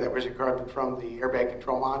the data that was recovered from the airbag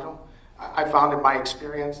control module. I found in my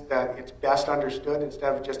experience that it's best understood,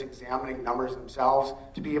 instead of just examining numbers themselves,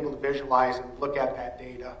 to be able to visualize and look at that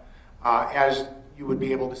data as you would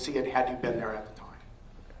be able to see it had you been there at the time.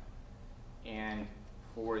 Okay. And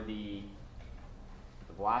for the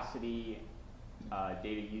velocity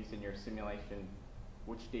data used in your simulation,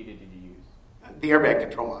 which data did you use? The airbag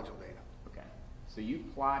control module data. Okay. So you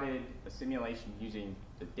plotted a simulation using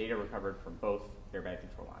the data recovered from both airbag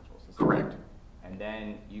control modules. Is that Correct. right? And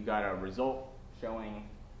then you got a result showing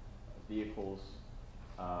vehicles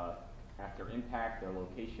after impact, their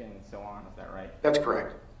location, and so on. Is that right? That's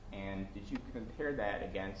correct. And did you compare that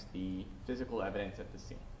against the physical evidence at the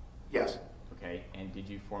scene? Yes. Okay. And did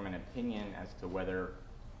you form an opinion as to whether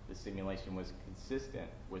the simulation was consistent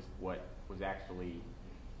with what was actually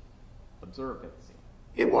observed at the scene?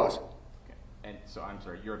 It was. Okay. And so, I'm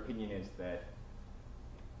sorry, your opinion is that,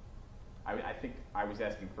 I think I was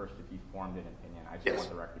asking first if you formed an opinion. I just Yes. want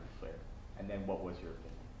the record to be clear. And then what was your opinion?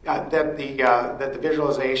 That the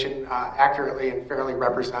visualization accurately and fairly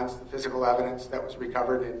represents the physical evidence that was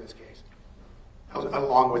recovered in this case,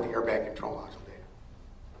 along with the airbag control module data.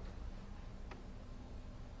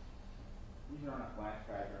 These are on a flash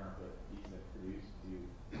drive, but these are produced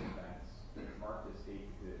to events. Marked as State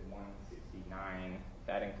Exhibit 169.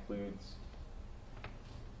 That includes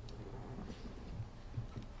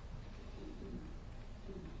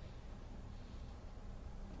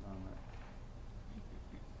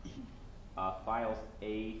files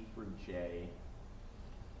A through J.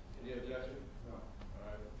 Any objection? No. All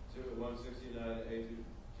right. Exhibit 169, A through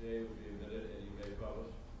J will be admitted and you may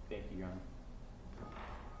publish. Thank you, Your Honor.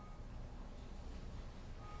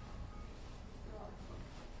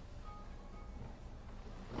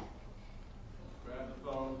 Grab the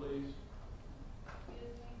phone, please.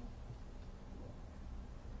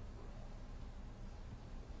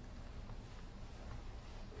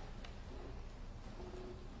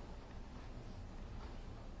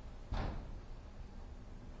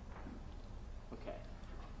 Okay.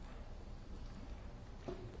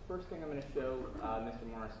 First thing I'm going to show, Mr.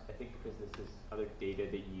 Morris, I think because this is other data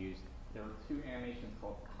that you used, there are two animations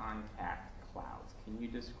called contact clouds. Can you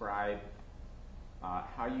describe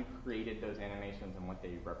how you created those animations and what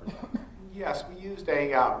they represent? Yes, we used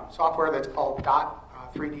a software that's called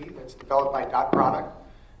Dot 3D that's developed by Dot Product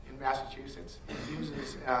in Massachusetts. It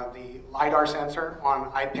uses the LiDAR sensor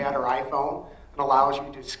on iPad or iPhone and allows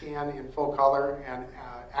you to scan in full color and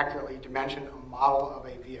accurately dimension a model of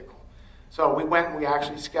a vehicle. So we went and we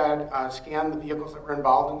actually scanned the vehicles that were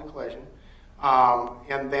involved in the collision,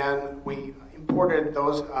 and then we imported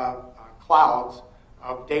those clouds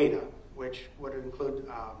of data, which would include,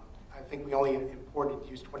 I think we only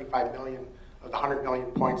used 25 million of the 100 million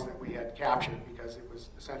points that we had captured because it was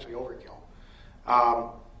essentially overkill.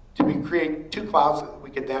 To create two clouds that we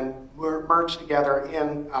could then merge together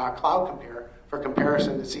in Cloud Compare for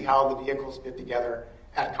comparison to see how the vehicles fit together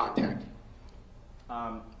at contact.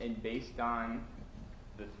 And based on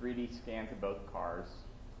the 3D scans of both cars,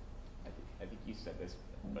 I think you said this,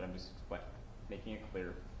 but I'm just making it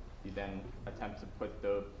clear. You then attempt to put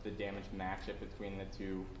the damage matchup between the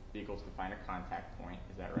two vehicles to find a contact point.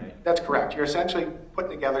 Is that right? That's correct. You're essentially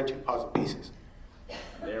putting together two puzzle pieces.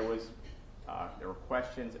 There were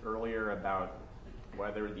questions earlier about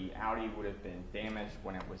whether the Audi would have been damaged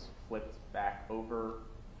when it was flipped back over.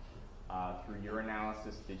 Through your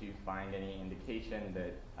analysis, did you find any indication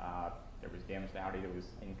that there was damage to Audi that was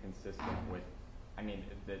inconsistent with,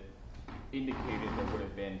 that indicated there would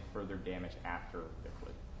have been further damage after the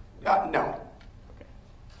flip? No. Okay.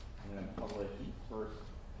 I'm going to publish first.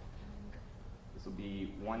 This will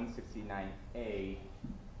be 169A.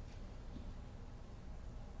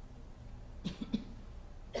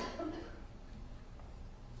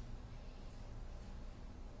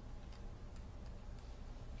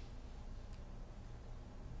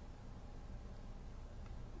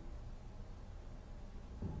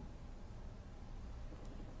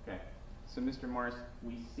 Okay. So, Mr. Morris,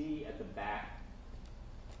 we see at the back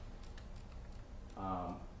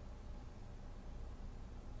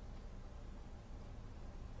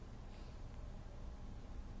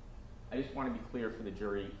I just want to be clear for the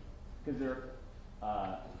jury, because there's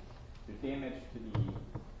damage to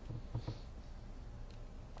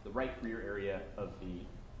the right rear area of the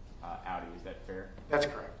Audi. Is that fair? That's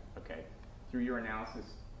correct. Okay. Through your analysis,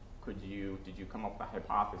 did you come up with a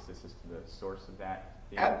hypothesis as to the source of that?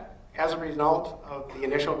 As a result of the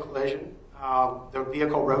initial collision, the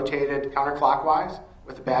vehicle rotated counterclockwise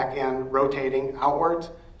with the back end rotating outwards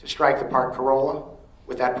to strike the parked Corolla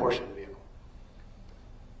with that portion of the vehicle.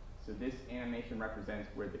 So this animation represents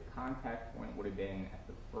where the contact point would have been at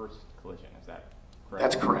the first collision. Is that correct?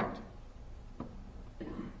 That's correct. Okay.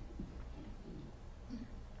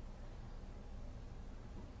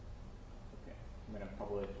 I'm going to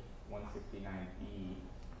publish 169B.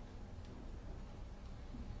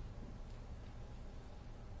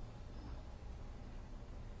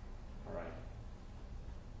 All right.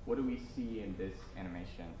 What do we see in this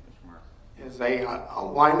animation, Mr. Morris? Is a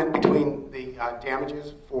alignment between the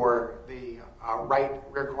damages for the right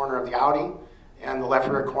rear corner of the Audi and the left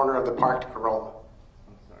rear corner of the parked Corolla.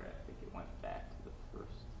 I'm sorry, I think it went back to the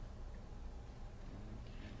first.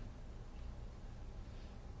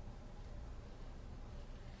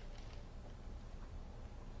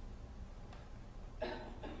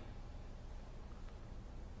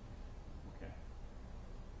 Okay.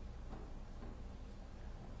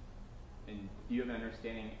 And do you have an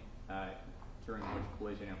understanding during which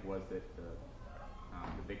collision it was that the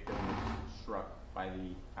victim was struck by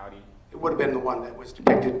the Audi? It would have been the one that was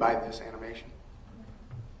depicted by this animation.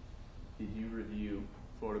 Did you review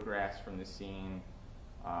photographs from the scene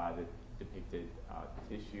that depicted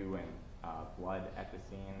tissue and blood at the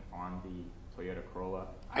scene on the Toyota Corolla?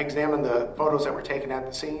 I examined the photos that were taken at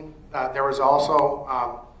the scene. There was also,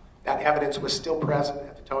 that evidence was still present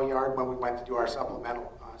at the tow yard when we went to do our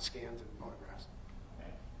supplemental scans and photographs.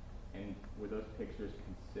 Okay. And were those pictures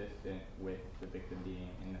consistent with the victim being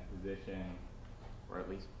in the position, or at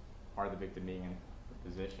least part of the victim being in the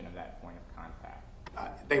position of that point of contact?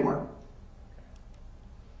 They were. Okay.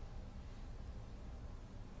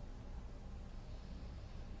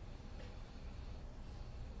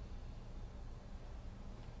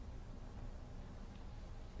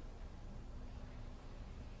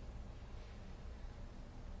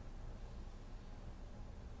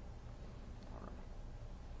 All right.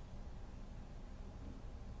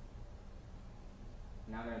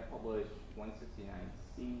 Now I'm going to publish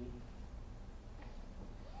 169C.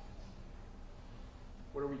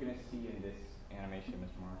 What are we going to see in this animation,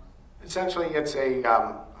 Mr. Morris? Essentially, it's a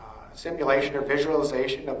simulation or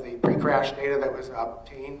visualization of the pre-crash data that was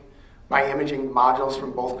obtained by imaging modules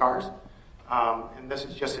from both cars. And this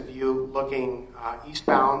is just a view looking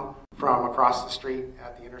eastbound from across the street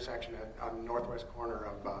at the intersection on the northwest corner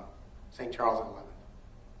of St. Charles and 11th.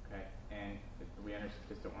 Okay, and if we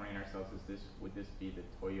just to orient ourselves, would this be the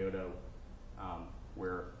Toyota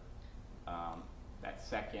where that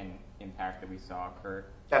second impact that we saw occur?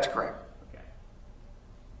 That's correct. Okay.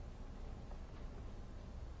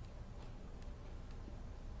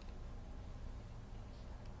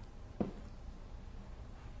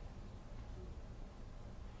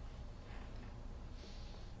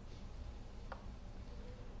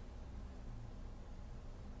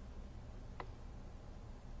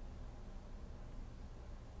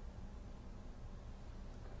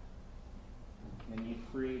 And then you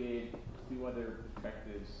created two other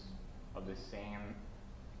perspectives of the same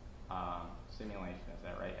simulation, is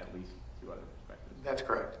that right? At least two other perspectives. That's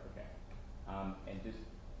correct. Okay. And just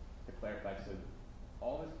to clarify, so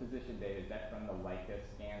all this position data, is that from the Leica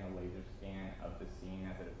scan, the laser scan of the scene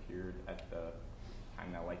as it appeared at the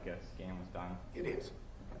time the Leica scan was done? It is.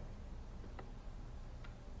 Okay.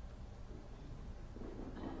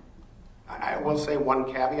 I will say one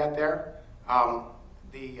caveat there.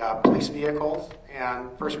 The police vehicles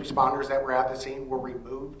and first responders that were at the scene were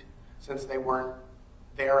removed since they weren't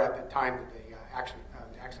there at the time that the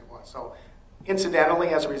accident was. So incidentally,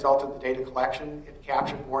 as a result of the data collection, it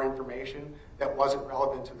captured more information that wasn't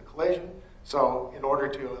relevant to the collision. So in order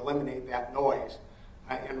to eliminate that noise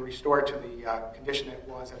and restore it to the condition it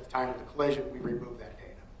was at the time of the collision, we removed that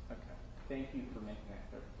data. Okay. Thank you for making that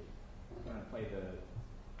clarification. I'm going to play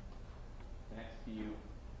the next view.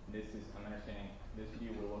 This is, I'm understanding, this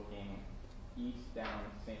view we're looking east down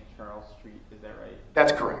St. Charles Street, is that right?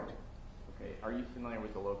 That's correct. Okay. Are you familiar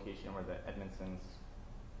with the location where the Edmondson's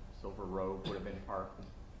Silver Robe would have been parked? No,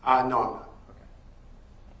 I'm not. Okay.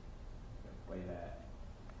 Play that.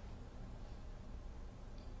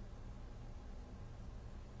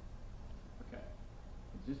 Okay.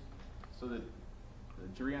 Just so that the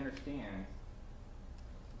jury understands,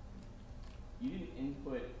 you didn't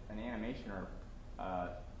input an animation or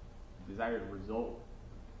desired result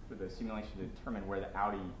for the simulation to determine where the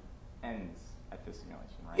Audi ends at this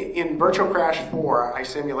simulation, right? In Virtual Crash 4, I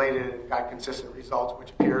simulated and got consistent results, which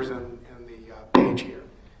appears in the page here.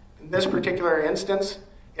 In this particular instance,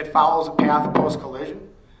 it follows a path post-collision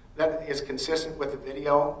that is consistent with the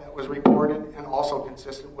video that was reported and also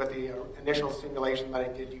consistent with the initial simulation that I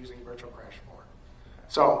did using Virtual Crash 4.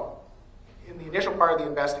 So, in the initial part of the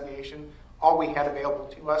investigation, all we had available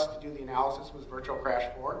to us to do the analysis was Virtual Crash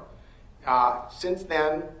 4. Since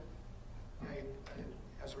then,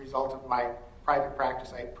 as a result of my private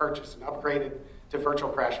practice, I purchased and upgraded to Virtual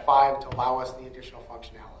Crash 5 to allow us the additional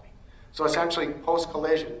functionality. So essentially,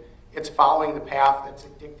 post-collision, it's following the path that's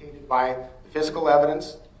dictated by the physical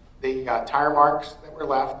evidence, the tire marks that were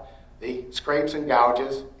left, the scrapes and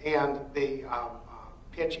gouges, and the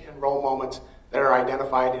pitch and roll moments that are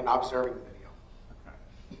identified in observing the video.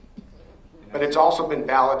 Okay. But it's also been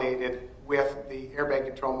validated with the airbag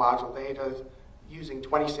control module data using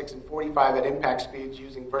 26 and 45 at impact speeds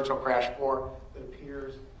using Virtual Crash 4 that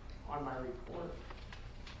appears on my report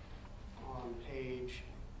on page.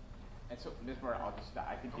 And so, Ms. Moore,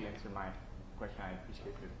 I think you answered my question. I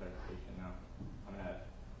appreciate your clarification. Now, I'm going to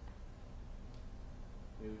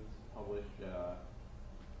move to publish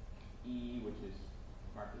E, which is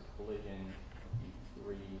marked as collision,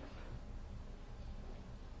 E3.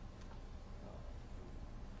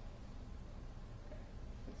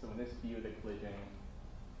 So in this view of the collision,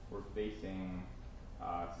 we're facing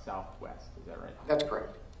southwest, is that right? That's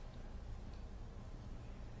correct.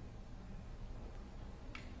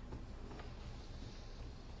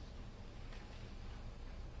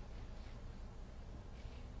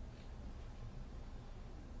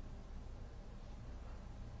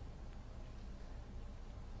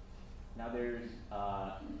 Now there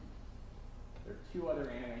are two other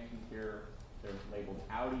animations here. They're labeled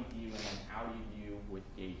Audi view and then Audi view with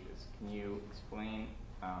gauges. Can you explain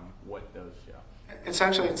what those show?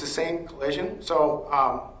 Essentially, it's the same collision.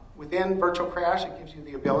 So within Virtual Crash, it gives you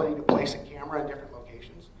the ability to place a camera in different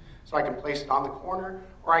locations. So I can place it on the corner,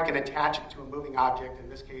 or I can attach it to a moving object, in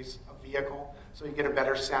this case, a vehicle, so you get a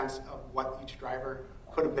better sense of what each driver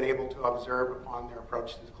could have been able to observe upon their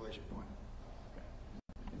approach to the collision point. Okay.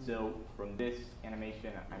 And so from this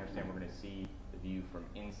animation, I understand we're going to see the view from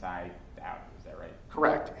inside the Audi. Is that right?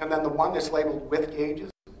 Correct. And then the one that's labeled with gauges,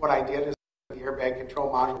 what I did is the airbag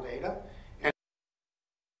control module data, and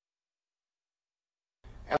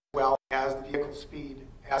as well as the vehicle speed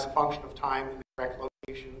as a function of time in the correct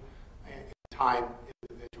location and time in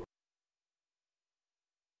the visual.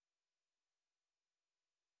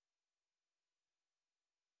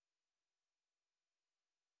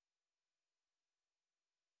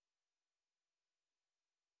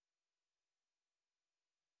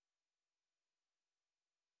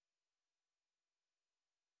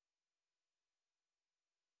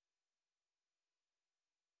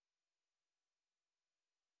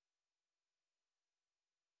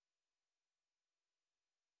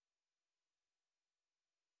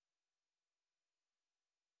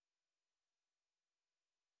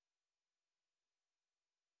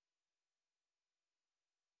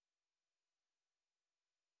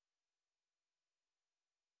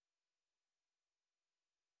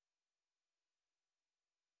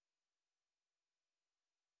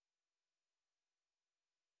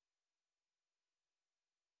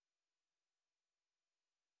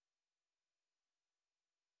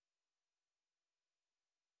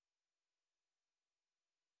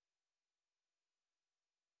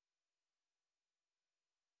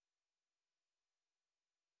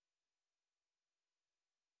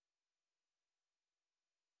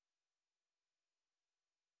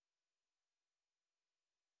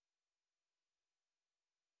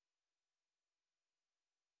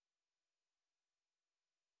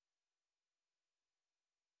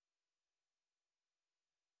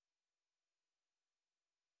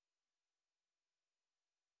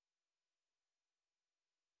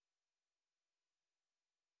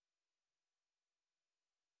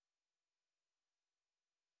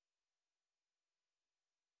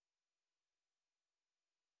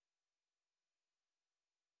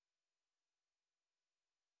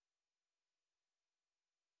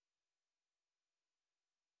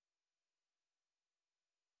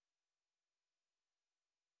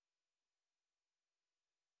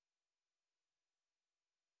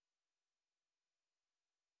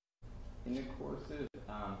 In the course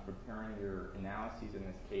of preparing your analyses in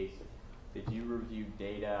this case, did you review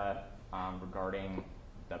data regarding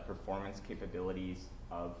the performance capabilities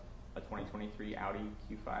of a 2023 Audi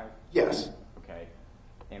Q5? Yes. Okay.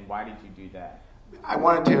 And why did you do that? I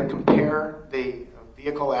wanted to compare the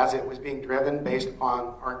vehicle as it was being driven based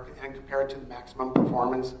upon, and compare it to the maximum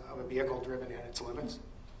performance of a vehicle driven at its limits.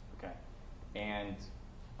 Okay. And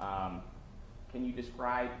can you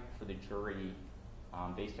describe for the jury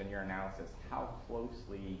based on your analysis, how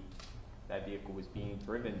closely that vehicle was being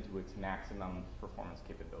driven to its maximum performance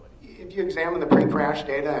capability? If you examine the pre-crash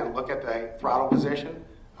data and look at the throttle position,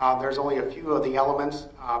 there's only a few of the elements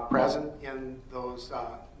present in those,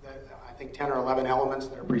 I think 10 or 11 elements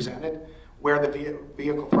that are presented, where the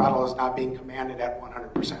vehicle throttle is not being commanded at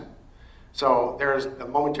 100%. So there's the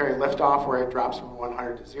momentary liftoff where it drops from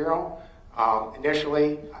 100 to 0.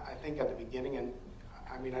 Initially, I think at the beginning, and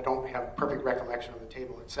I mean, I don't have perfect recollection of the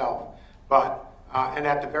table itself, but, and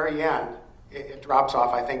at the very end, it drops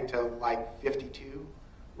off, I think, to like 52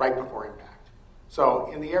 right before impact.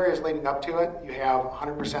 So in the areas leading up to it, you have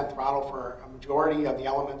 100% throttle for a majority of the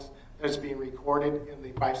elements that is being recorded in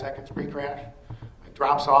the 5 seconds pre-crash. It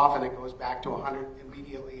drops off and it goes back to 100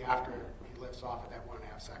 immediately after he lifts off at that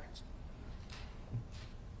 1.5 seconds.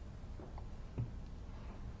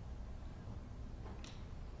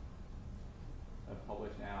 I've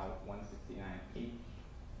published now 169H,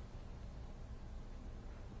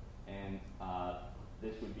 and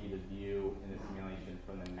this would be the view in the simulation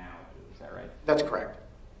from the Malibu, is that right? That's correct.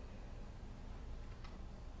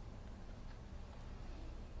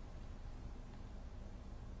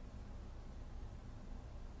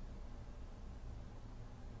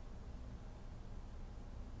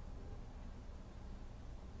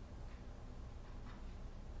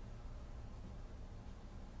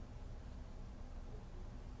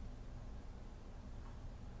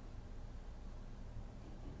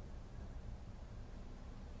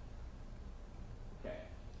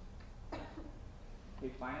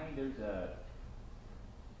 Okay, finally, there's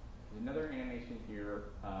another animation here.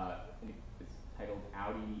 It's titled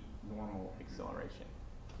Audi Normal Acceleration.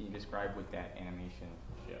 Can you describe what that animation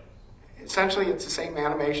shows? Essentially, it's the same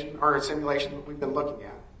animation or simulation that we've been looking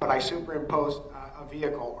at, but I superimposed a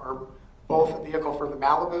vehicle, or both a vehicle from the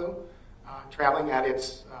Malibu, traveling at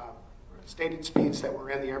its stated speeds that were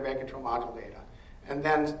in the airbag control module data, and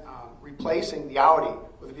then replacing the Audi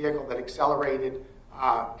with a vehicle that accelerated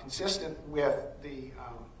consistent with the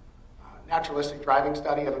naturalistic driving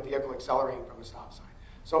study of a vehicle accelerating from a stop sign.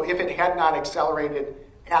 So if it had not accelerated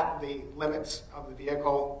at the limits of the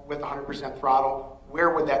vehicle with 100% throttle,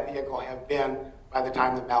 where would that vehicle have been by the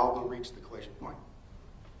time the Malibu reached the collision point?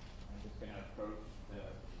 I'm just going to approach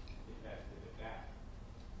that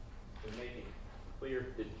to make it clear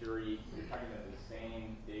to the jury. You're talking about the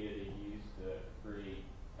same data they used to create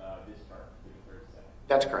this chart for the third set.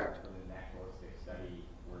 That's correct. From the naturalistic study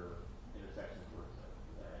where intersections were observed.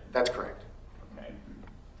 Is that right? That's correct. Okay.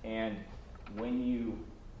 And when you,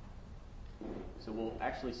 so we'll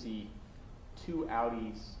actually see two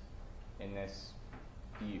Audis in this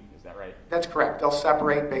view, is that right? That's correct. They'll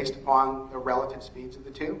separate based upon the relative speeds of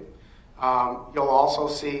the two. You'll also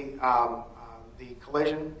see the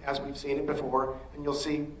collision as we've seen it before, and you'll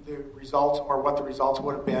see the results, or what the results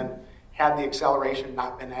would have been had the acceleration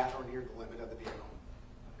not been at or near the limit of the vehicle.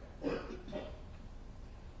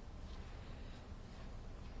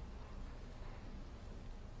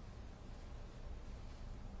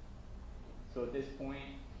 So at this point,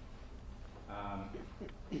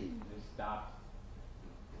 this stopped.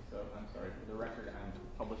 So I'm sorry, for the record, I'm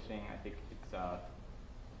publishing, I think it's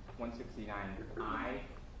 169I,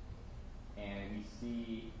 and we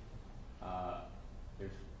see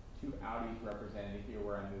there's two Audis represented here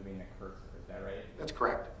where I'm moving the cursor. Is that right? That's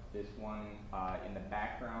correct. This one in the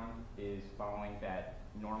background is following that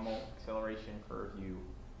normal acceleration curve you.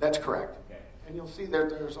 That's correct. Okay. And you'll see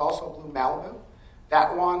there's also a blue Malibu.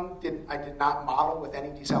 That one, I did not model with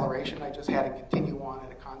any deceleration. I just had it continue on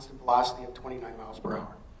at a constant velocity of 29 miles per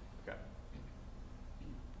hour. Okay.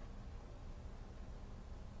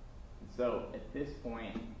 So at this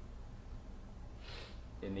point,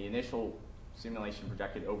 in the initial simulation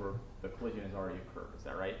projected over, the collision has already occurred. Is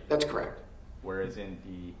that right? That's correct. Whereas in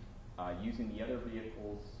the using the other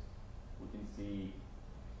vehicles, we can see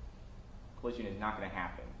collision is not going to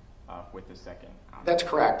happen with the second. That's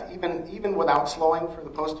correct. Even without slowing for the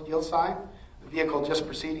posted yield sign, the vehicle just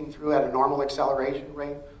proceeding through at a normal acceleration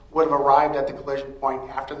rate would have arrived at the collision point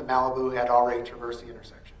after the Malibu had already traversed the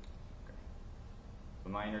intersection. Okay. So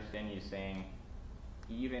my understanding is saying,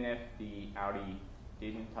 even if the Audi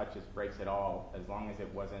didn't touch its brakes at all, as long as it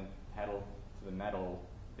wasn't pedaled to the metal,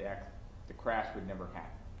 the crash would never happen.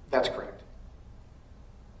 That's correct.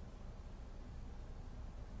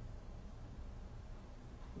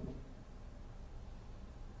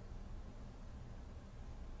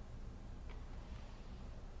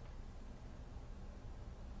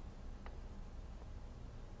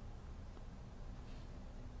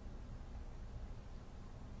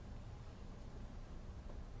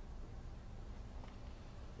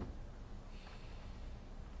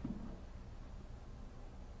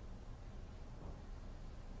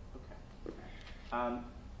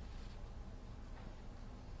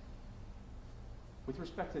 with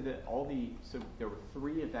respect to so there were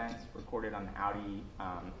 3 events recorded on the Audi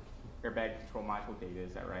airbag control module data,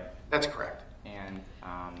 is that right? That's correct. And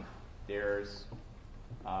there's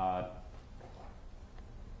I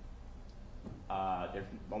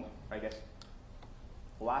guess,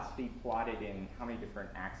 velocity plotted in how many different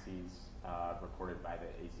axes recorded by the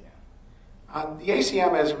ACM? The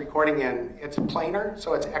ACM is recording it's planar,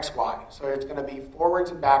 so it's XY. So it's going to be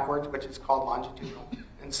forwards and backwards, which is called longitudinal,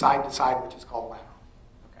 and side to side, which is called lateral.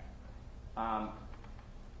 Okay.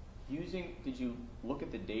 Did you look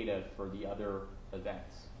at the data for the other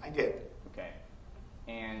events? I did. Okay.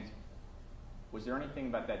 And was there anything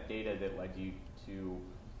about that data that led you to,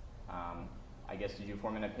 I guess, did you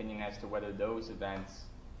form an opinion as to whether those events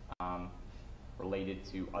related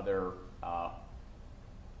to other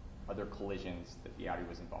collisions that the Audi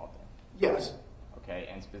was involved in? Yes. Okay,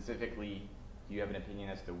 and specifically, do you have an opinion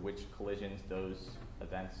as to which collisions those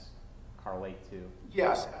events correlate to?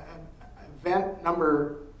 Yes.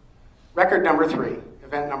 Record number 3,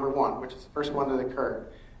 event number 1, which is the first one that occurred,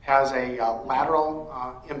 has a lateral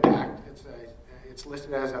impact. It's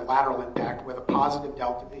listed as a lateral impact with a positive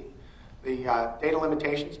delta V. The data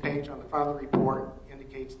limitations page on the front of the report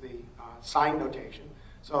indicates the sign notation,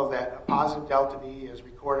 so that a positive delta V is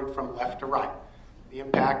recorded from left to right. The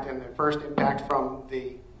impact and the first impact from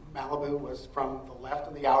the Malibu was from the left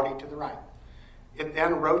of the Audi to the right. It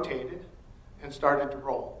then rotated and started to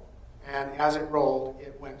roll. And as it rolled,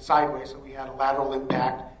 it went sideways, so we had a lateral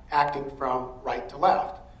impact acting from right to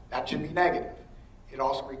left. That should be negative. It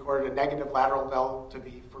also recorded a negative lateral delta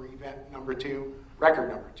V for event number 2, record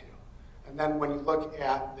number 2. And then when you look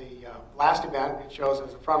at the last event, it shows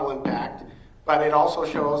as a frontal impact, but it also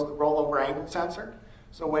shows the rollover angle sensor.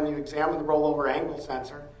 So when you examine the rollover angle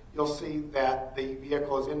sensor, you'll see that the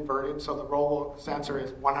vehicle is inverted, so the rollover sensor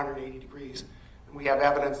is 180 degrees, and we have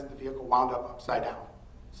evidence that the vehicle wound up upside down,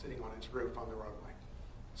 sitting on its roof on the roadway.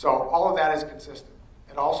 So all of that is consistent.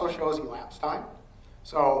 It also shows elapsed time.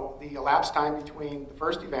 So the elapsed time between the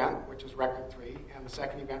first event, which is record 3, and the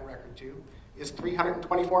second event, record 2, is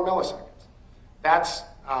 324 milliseconds. That's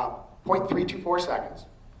 0.324 seconds.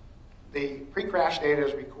 The pre-crash data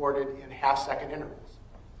is recorded in half-second intervals.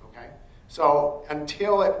 Okay? So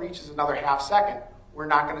until it reaches another half second, we're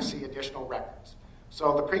not going to see additional records.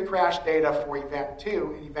 So the pre-crash data for event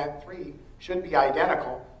 2 and event 3 should be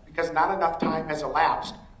identical because not enough time has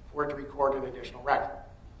elapsed for it to record an additional record.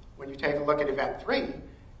 When you take a look at event 3,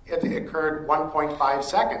 it occurred 1.5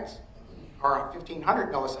 seconds, or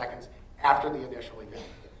 1,500 milliseconds after the initial event.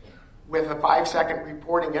 With a 5-second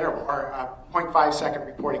reporting interval, or a 0.5 second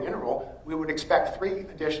reporting interval, we would expect 3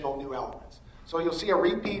 additional new elements. So you'll see a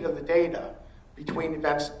repeat of the data between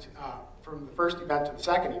events from the first event to the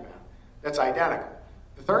second event that's identical.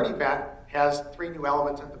 The third event has 3 new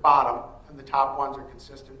elements at the bottom, and the top ones are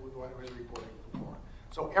consistent with what was reported before.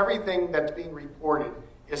 So everything that's being reported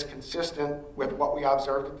is consistent with what we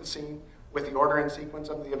observed at the scene, with the order and sequence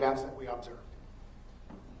of the events that we observed.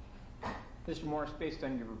 Mr. Morris, based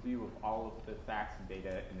on your review of all of the facts and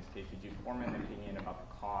data in this case, did you form an opinion about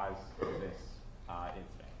the cause of this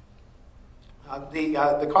incident?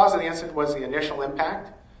 The cause of the incident was the initial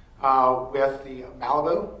impact with the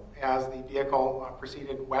Malibu as the vehicle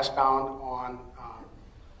proceeded westbound on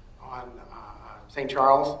St.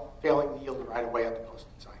 Charles, failing to yield the right-of-way at the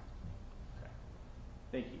posted sign. Okay.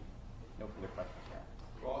 Thank you. No further questions.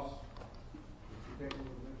 Ross? We're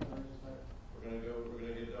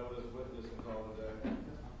going to get done with this witness and call it a day.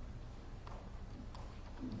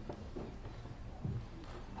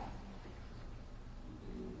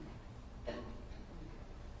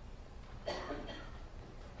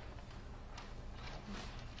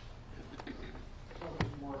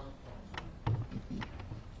 Morris.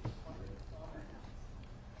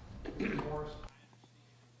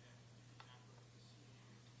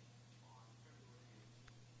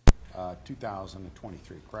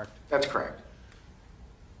 2023, correct? That's correct.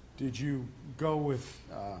 Did you go with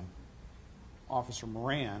Officer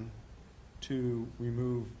Moran to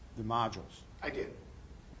remove the modules? I did.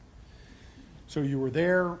 So you were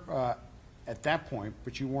there at that point,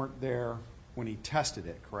 but you weren't there when he tested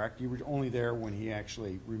it, correct? You were only there when he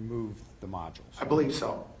actually removed the modules. I believe so.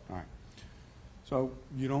 All right. So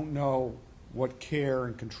you don't know what care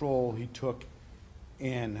and control he took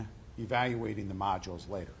in evaluating the modules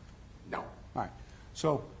later? No. All right.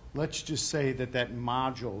 So let's just say that that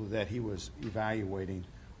module that he was evaluating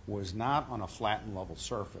was not on a flat and level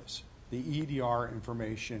surface. The EDR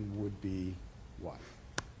information would be what?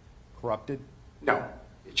 Corrupted? No.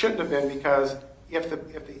 It shouldn't have been because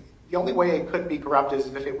the only way it could be corrupted is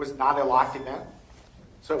if it was not a locked event.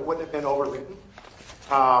 So it wouldn't have been overwritten.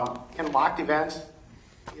 In locked events,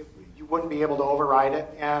 you wouldn't be able to override it,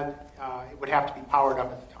 and it would have to be powered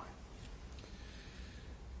up at the time.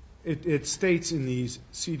 It states in these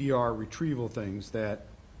CDR retrieval things that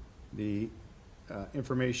the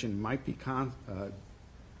information might be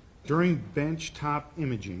during bench top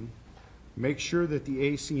imaging, make sure that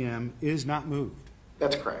the ACM is not moved.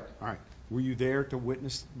 That's correct. All right. Were you there to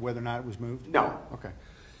witness whether or not it was moved? No. Okay.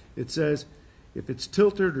 It says if it's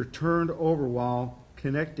tilted or turned over while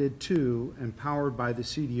connected to and powered by the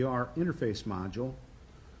CDR interface module,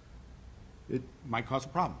 it might cause a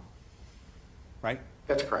problem, right?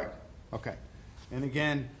 That's correct. Okay. And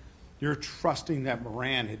again, you're trusting that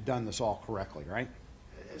Moran had done this all correctly, right?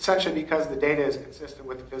 Essentially because the data is consistent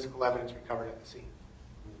with the physical evidence recovered at the scene.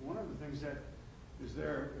 One of the things that is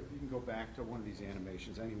there, if you can go back to one of these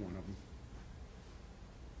animations, any one of them.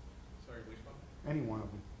 Sorry, which one? Any one of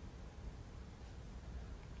them.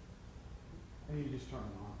 And you just turn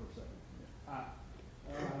it on for a second.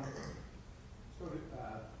 So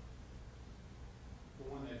the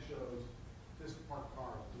one that shows this parked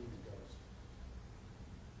car doing the ghost.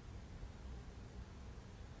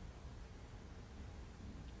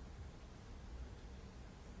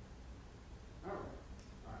 All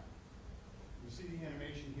right. You see the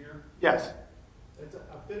animation here? Yes. It's a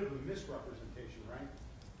bit of a misrepresentation, right?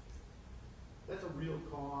 That's a real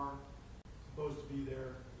car, supposed to be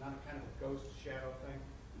there, not a kind of a ghost shadow thing?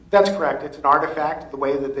 That's correct. It's an artifact of the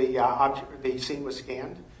way that the scene was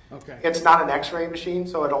scanned. Okay. It's not an X-ray machine,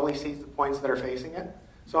 so it only sees the points that are facing it.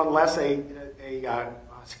 So unless a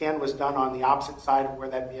scan was done on the opposite side of where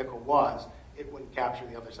that vehicle was, it wouldn't capture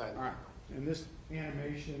the other side of the All right. vehicle. And this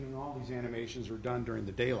animation and all these animations are done during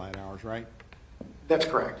the daylight hours, right? That's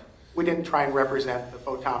correct. We didn't try and represent the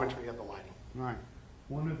photometry of the lighting. All right.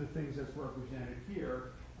 One of the things that's represented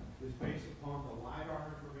here is based upon the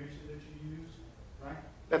LiDAR information that you use, right?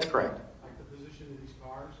 That's correct. Like the position of these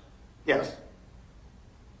cars. Yes.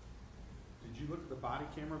 Did you look at the body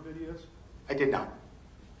camera videos? I did not.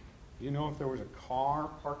 Do you know if there was a car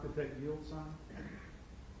parked at that yield sign?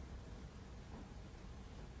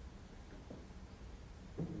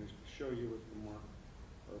 I'm going to show you what the mark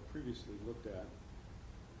previously looked at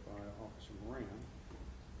by Officer Moran.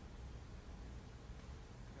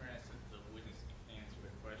 We're going to ask the witness to answer the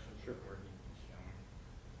question Sure. before he can show me.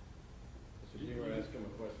 So you want to ask him a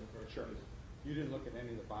question first? Sure. You didn't look at any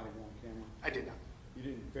of the body worn camera? I did not. You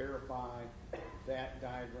didn't verify that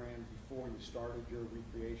diagram before you started your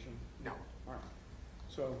recreation? No. All right.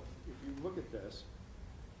 So if you look at this,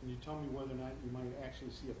 can you tell me whether or not you might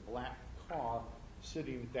actually see a black car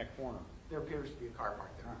sitting at that corner? There appears to be a car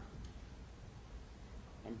parked there. All right.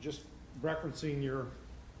 I'm just referencing your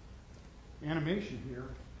animation here,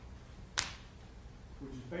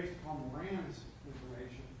 which is based upon Moran's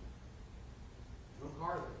information. No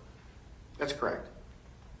car there. That's correct.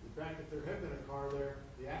 In fact, if there had been a car there,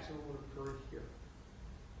 the accident would have occurred here.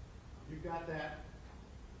 You've got that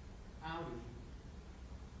Audi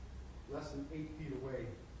less than 8 feet away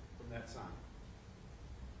from that sign.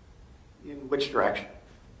 In which direction?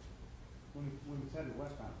 When it's headed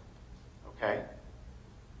westbound. Okay.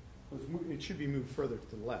 It should be moved further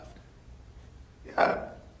to the left.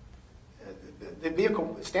 The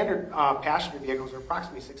vehicle, standard passenger vehicles are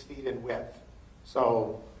approximately 6 feet in width.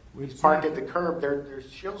 So he's parked at the curb. There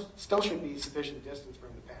still should be sufficient distance for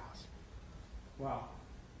him to pass. Well,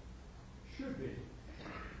 should be.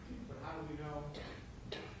 But how do we know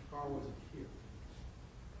the car wasn't here?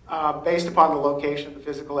 Based upon the location of the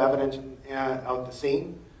physical evidence of the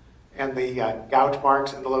scene and the gouge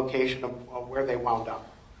marks and the location of where they wound up.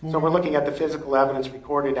 So we're looking at the physical evidence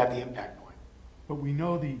recorded at the impact point. But we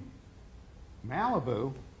know the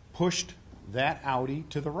Malibu pushed that Audi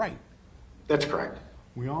to the right. That's correct.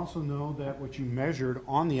 We also know that what you measured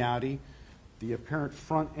on the Audi, the apparent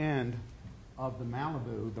front end of the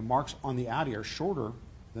Malibu, the marks on the Audi are shorter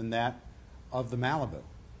than that of the Malibu.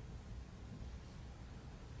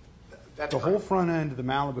 That's The whole correct. front end of the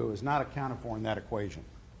Malibu is not accounted for in that equation.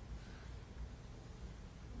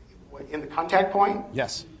 In the contact point?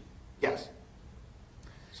 Yes. Yes.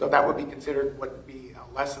 So that would be considered what would be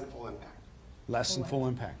less than full impact. Less than full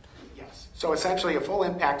impact. Yes. So essentially a full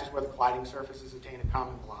impact is where the colliding surfaces attain a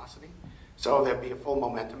common velocity. So there'd be a full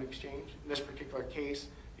momentum exchange. In this particular case,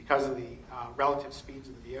 because of the relative speeds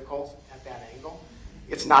of the vehicles at that angle,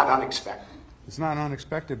 it's not unexpected. It's not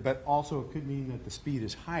unexpected, but also it could mean that the speed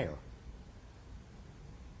is higher.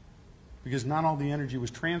 Because not all the energy was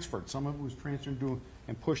transferred. Some of it was transferred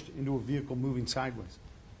and pushed into a vehicle moving sideways.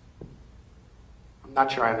 I'm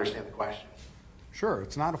not sure I understand the question. Sure,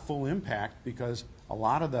 it's not a full impact because a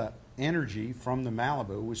lot of the energy from the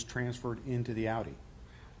Malibu was transferred into the Audi.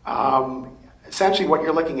 essentially what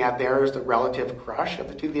you're looking at there is the relative crush of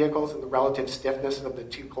the two vehicles and the relative stiffness of the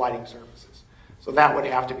two colliding surfaces. So that would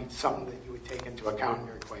have to be something that you would take into account in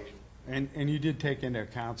your equation. And you did take into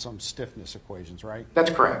account some stiffness equations, right? That's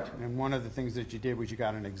correct. And one of the things that you did was you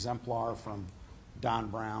got an exemplar from Don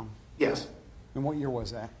Brown. Yes. And what year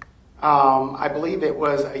was that? I believe it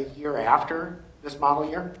was a year after this model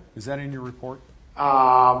year. Is that in your report?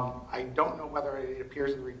 I don't know whether it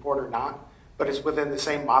appears in the report or not, but it's within the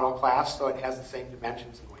same model class, so it has the same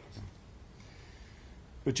dimensions and weights.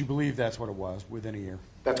 But you believe that's what it was within a year?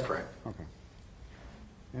 That's correct. Okay.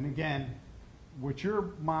 And again, what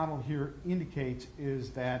your model here indicates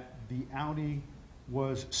is that the Audi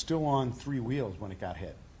was still on three wheels when it got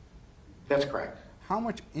hit. That's correct. How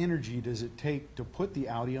much energy does it take to put the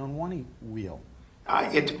Audi on one wheel?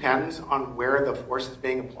 It depends on where the force is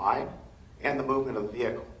being applied and the movement of the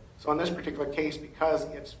vehicle. So in this particular case, because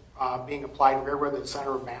it's being applied rearward of the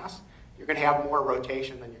center of mass, you're going to have more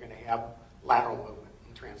rotation than you're going to have lateral movement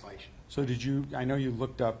in translation. So did you, I know you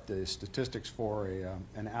looked up the statistics for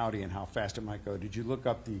an Audi and how fast it might go. Did you look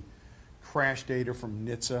up the crash data from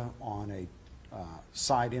NHTSA on a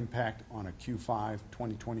side impact on a Q5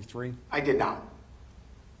 2023? I did not.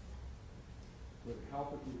 Would it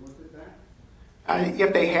help if you looked at that?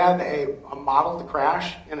 If they had a model to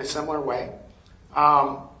crash in a similar way,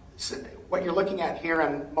 so what you're looking at here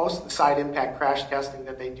and most of the side impact crash testing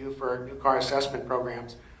that they do for new car assessment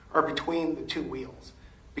programs are between the two wheels,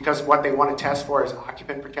 because what they want to test for is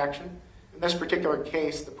occupant protection. In this particular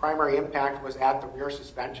case, the primary impact was at the rear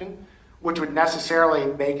suspension, which would necessarily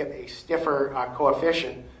make it a stiffer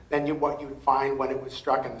coefficient than what you would find when it was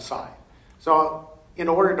struck in the side. So in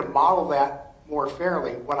order to model that more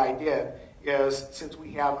fairly, what I did is, since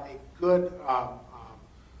we have a good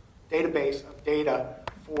database of data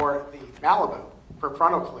for the Malibu for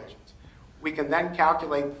frontal collisions, we can then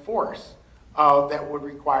calculate the force that would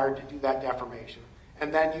require to do that deformation,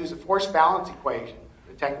 and then use a force balance equation,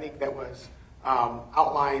 the technique that was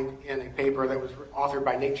outlined in a paper that was authored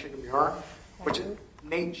by Nate Shigemura,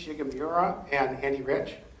 and Andy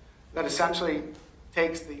Rich, that essentially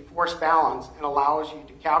takes the force balance and allows you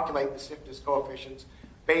to calculate the stiffness coefficients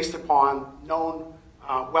based upon known,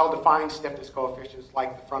 well-defined stiffness coefficients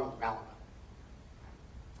like the front of the Malibu.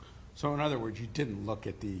 So in other words, you didn't look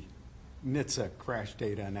at the NHTSA crash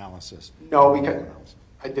data analysis? No, because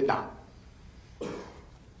I did not.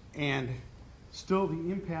 And still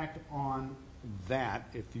the impact on that,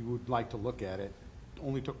 if you would like to look at it,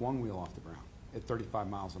 only took one wheel off the ground at 35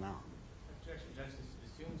 miles an hour. Objection, Justice.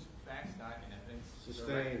 Assumes facts, not in evidence.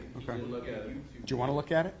 Sustained. Okay. You didn't look at it. Do you want to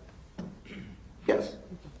look at it? Yes.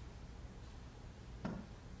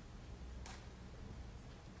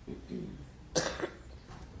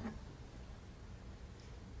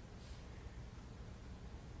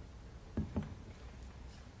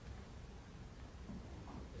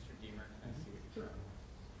 Mr. Deemer, can I see what you're trying?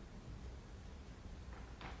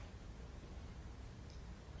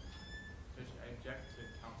 Judge, I object to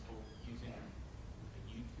counsel using a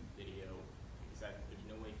YouTube video because there's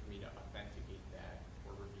no way for me to authenticate that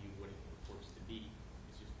or review what it purports to be.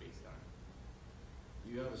 It's just based on.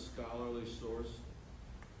 You have a scholarly source?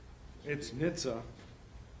 It's NHTSA.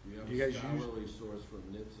 You have You guys a use- scholarly source from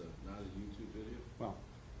NHTSA, not a YouTube video? Well,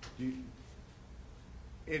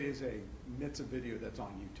 it is a NHTSA video that's on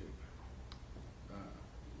YouTube.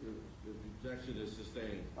 The objection is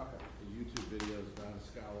sustained. Okay. The YouTube video is not a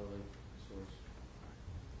scholarly source.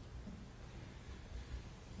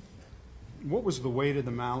 What was the weight of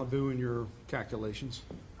the Malibu in your calculations?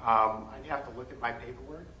 I'd have to look at my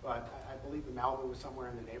paperwork, but I believe the Malibu was somewhere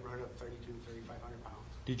in the neighborhood of 3,500 pounds.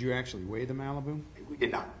 Did you actually weigh the Malibu? We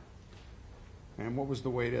did not. And what was the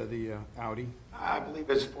weight of the Audi? I believe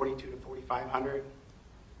it's 4,200 to 4,500.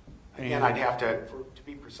 Again, And- I'd have to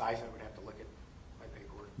be precise, I would have to look at my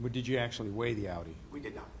paperwork. But did you actually weigh the Audi? We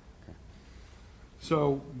did not.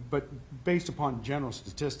 So, but based upon general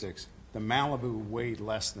statistics, the Malibu weighed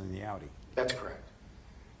less than the Audi. That's correct.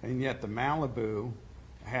 And yet the Malibu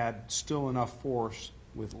had still enough force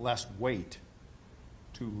with less weight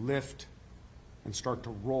to lift and start to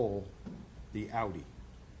roll the Audi.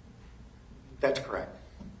 That's correct.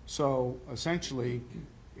 So essentially,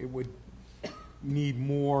 it would need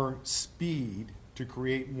more speed to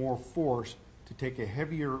create more force to take a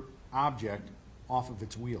heavier object off of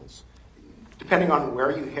its wheels. Depending on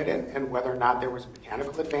where you hit it and whether or not there was a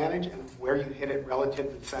mechanical advantage and where you hit it relative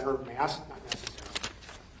to the center of mass, not necessarily.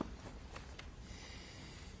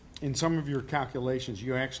 In some of your calculations,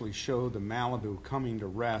 you actually show the Malibu coming to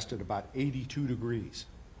rest at about 82 degrees.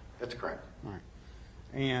 That's correct. All right.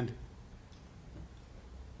 And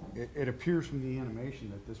It appears from the animation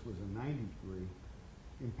that this was a 90-degree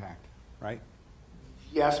impact, right?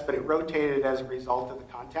 Yes, but it rotated as a result of the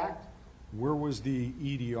contact. Where was the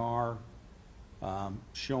EDR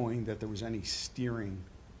showing that there was any steering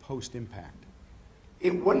post-impact?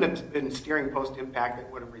 It wouldn't have been steering post-impact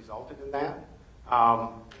that would have resulted in that.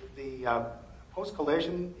 The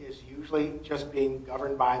post-collision is usually just being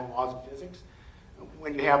governed by the laws of physics.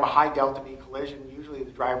 When you have a high delta V collision, usually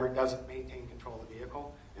the driver doesn't maintain control of the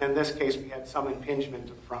vehicle. And in this case, we had some impingement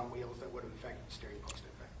to the front wheels that would have affected the steering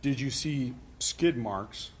post-impact. Did you see skid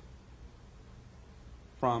marks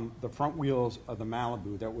from the front wheels of the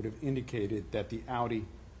Malibu that would have indicated that the Audi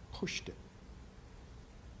pushed it?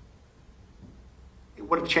 It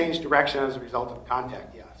would have changed direction as a result of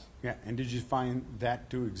contact, yes. Yeah, and did you find that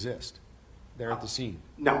to exist there at the scene?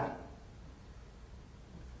 No.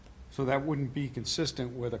 So that wouldn't be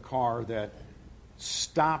consistent with a car that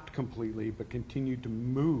stopped completely but continued to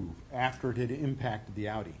move after it had impacted the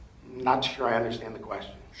Audi. Not sure I understand the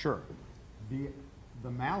question. Sure. The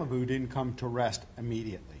Malibu didn't come to rest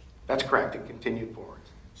immediately. That's correct. It continued forwards.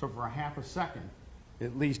 So for a half a second,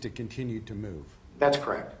 at least it continued to move. That's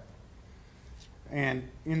correct. And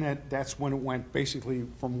in that's when it went basically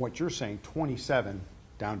from what you're saying, 27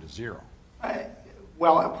 down to 0.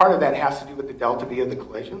 Well, a part of that has to do with the delta V of the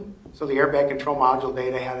collision. So the airbag control module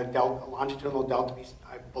data had a longitudinal delta V,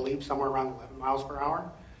 I believe, somewhere around 11 miles per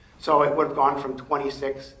hour. So it would have gone from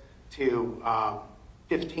 26 to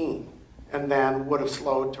 15, and then would have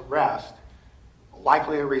slowed to rest,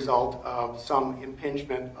 likely a result of some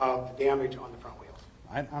impingement of the damage on the front wheels.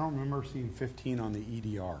 I don't remember seeing 15 on the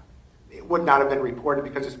EDR. It would not have been reported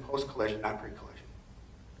because it's post-collision, not pre-collision.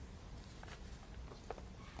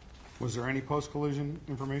 Was there any post-collision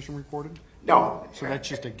information reported? No. So that's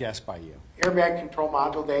just a guess by you. Airbag control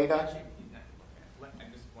module data. I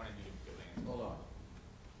just wanted you to be able to answer. Hold on.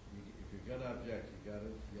 If you're gonna object, you gotta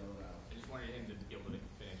yell it out. I just wanted him to be able to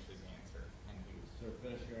finish his answer. And he was Sir,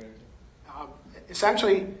 finish your answer.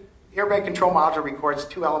 Essentially, the airbag control module records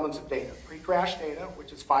two elements of data. Pre-crash data,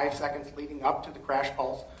 which is 5 seconds leading up to the crash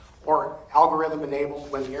pulse, or algorithm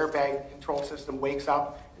enabled when the airbag control system wakes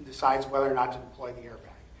up and decides whether or not to deploy the airbag.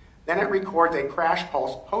 Then it records a crash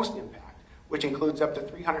pulse post-impact, which includes up to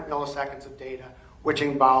 300 milliseconds of data, which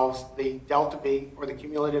involves the delta V, or the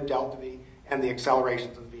cumulative delta V, and the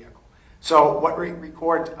accelerations of the vehicle. So what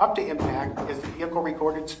records up to impact is the vehicle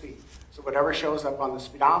recorded speed. So whatever shows up on the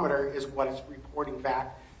speedometer is what is reporting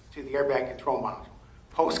back to the airbag control module.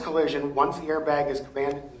 Post-collision, once the airbag is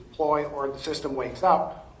commanded to deploy or the system wakes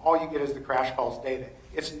up, all you get is the crash pulse data.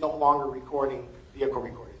 It's no longer recording vehicle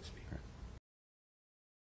recording.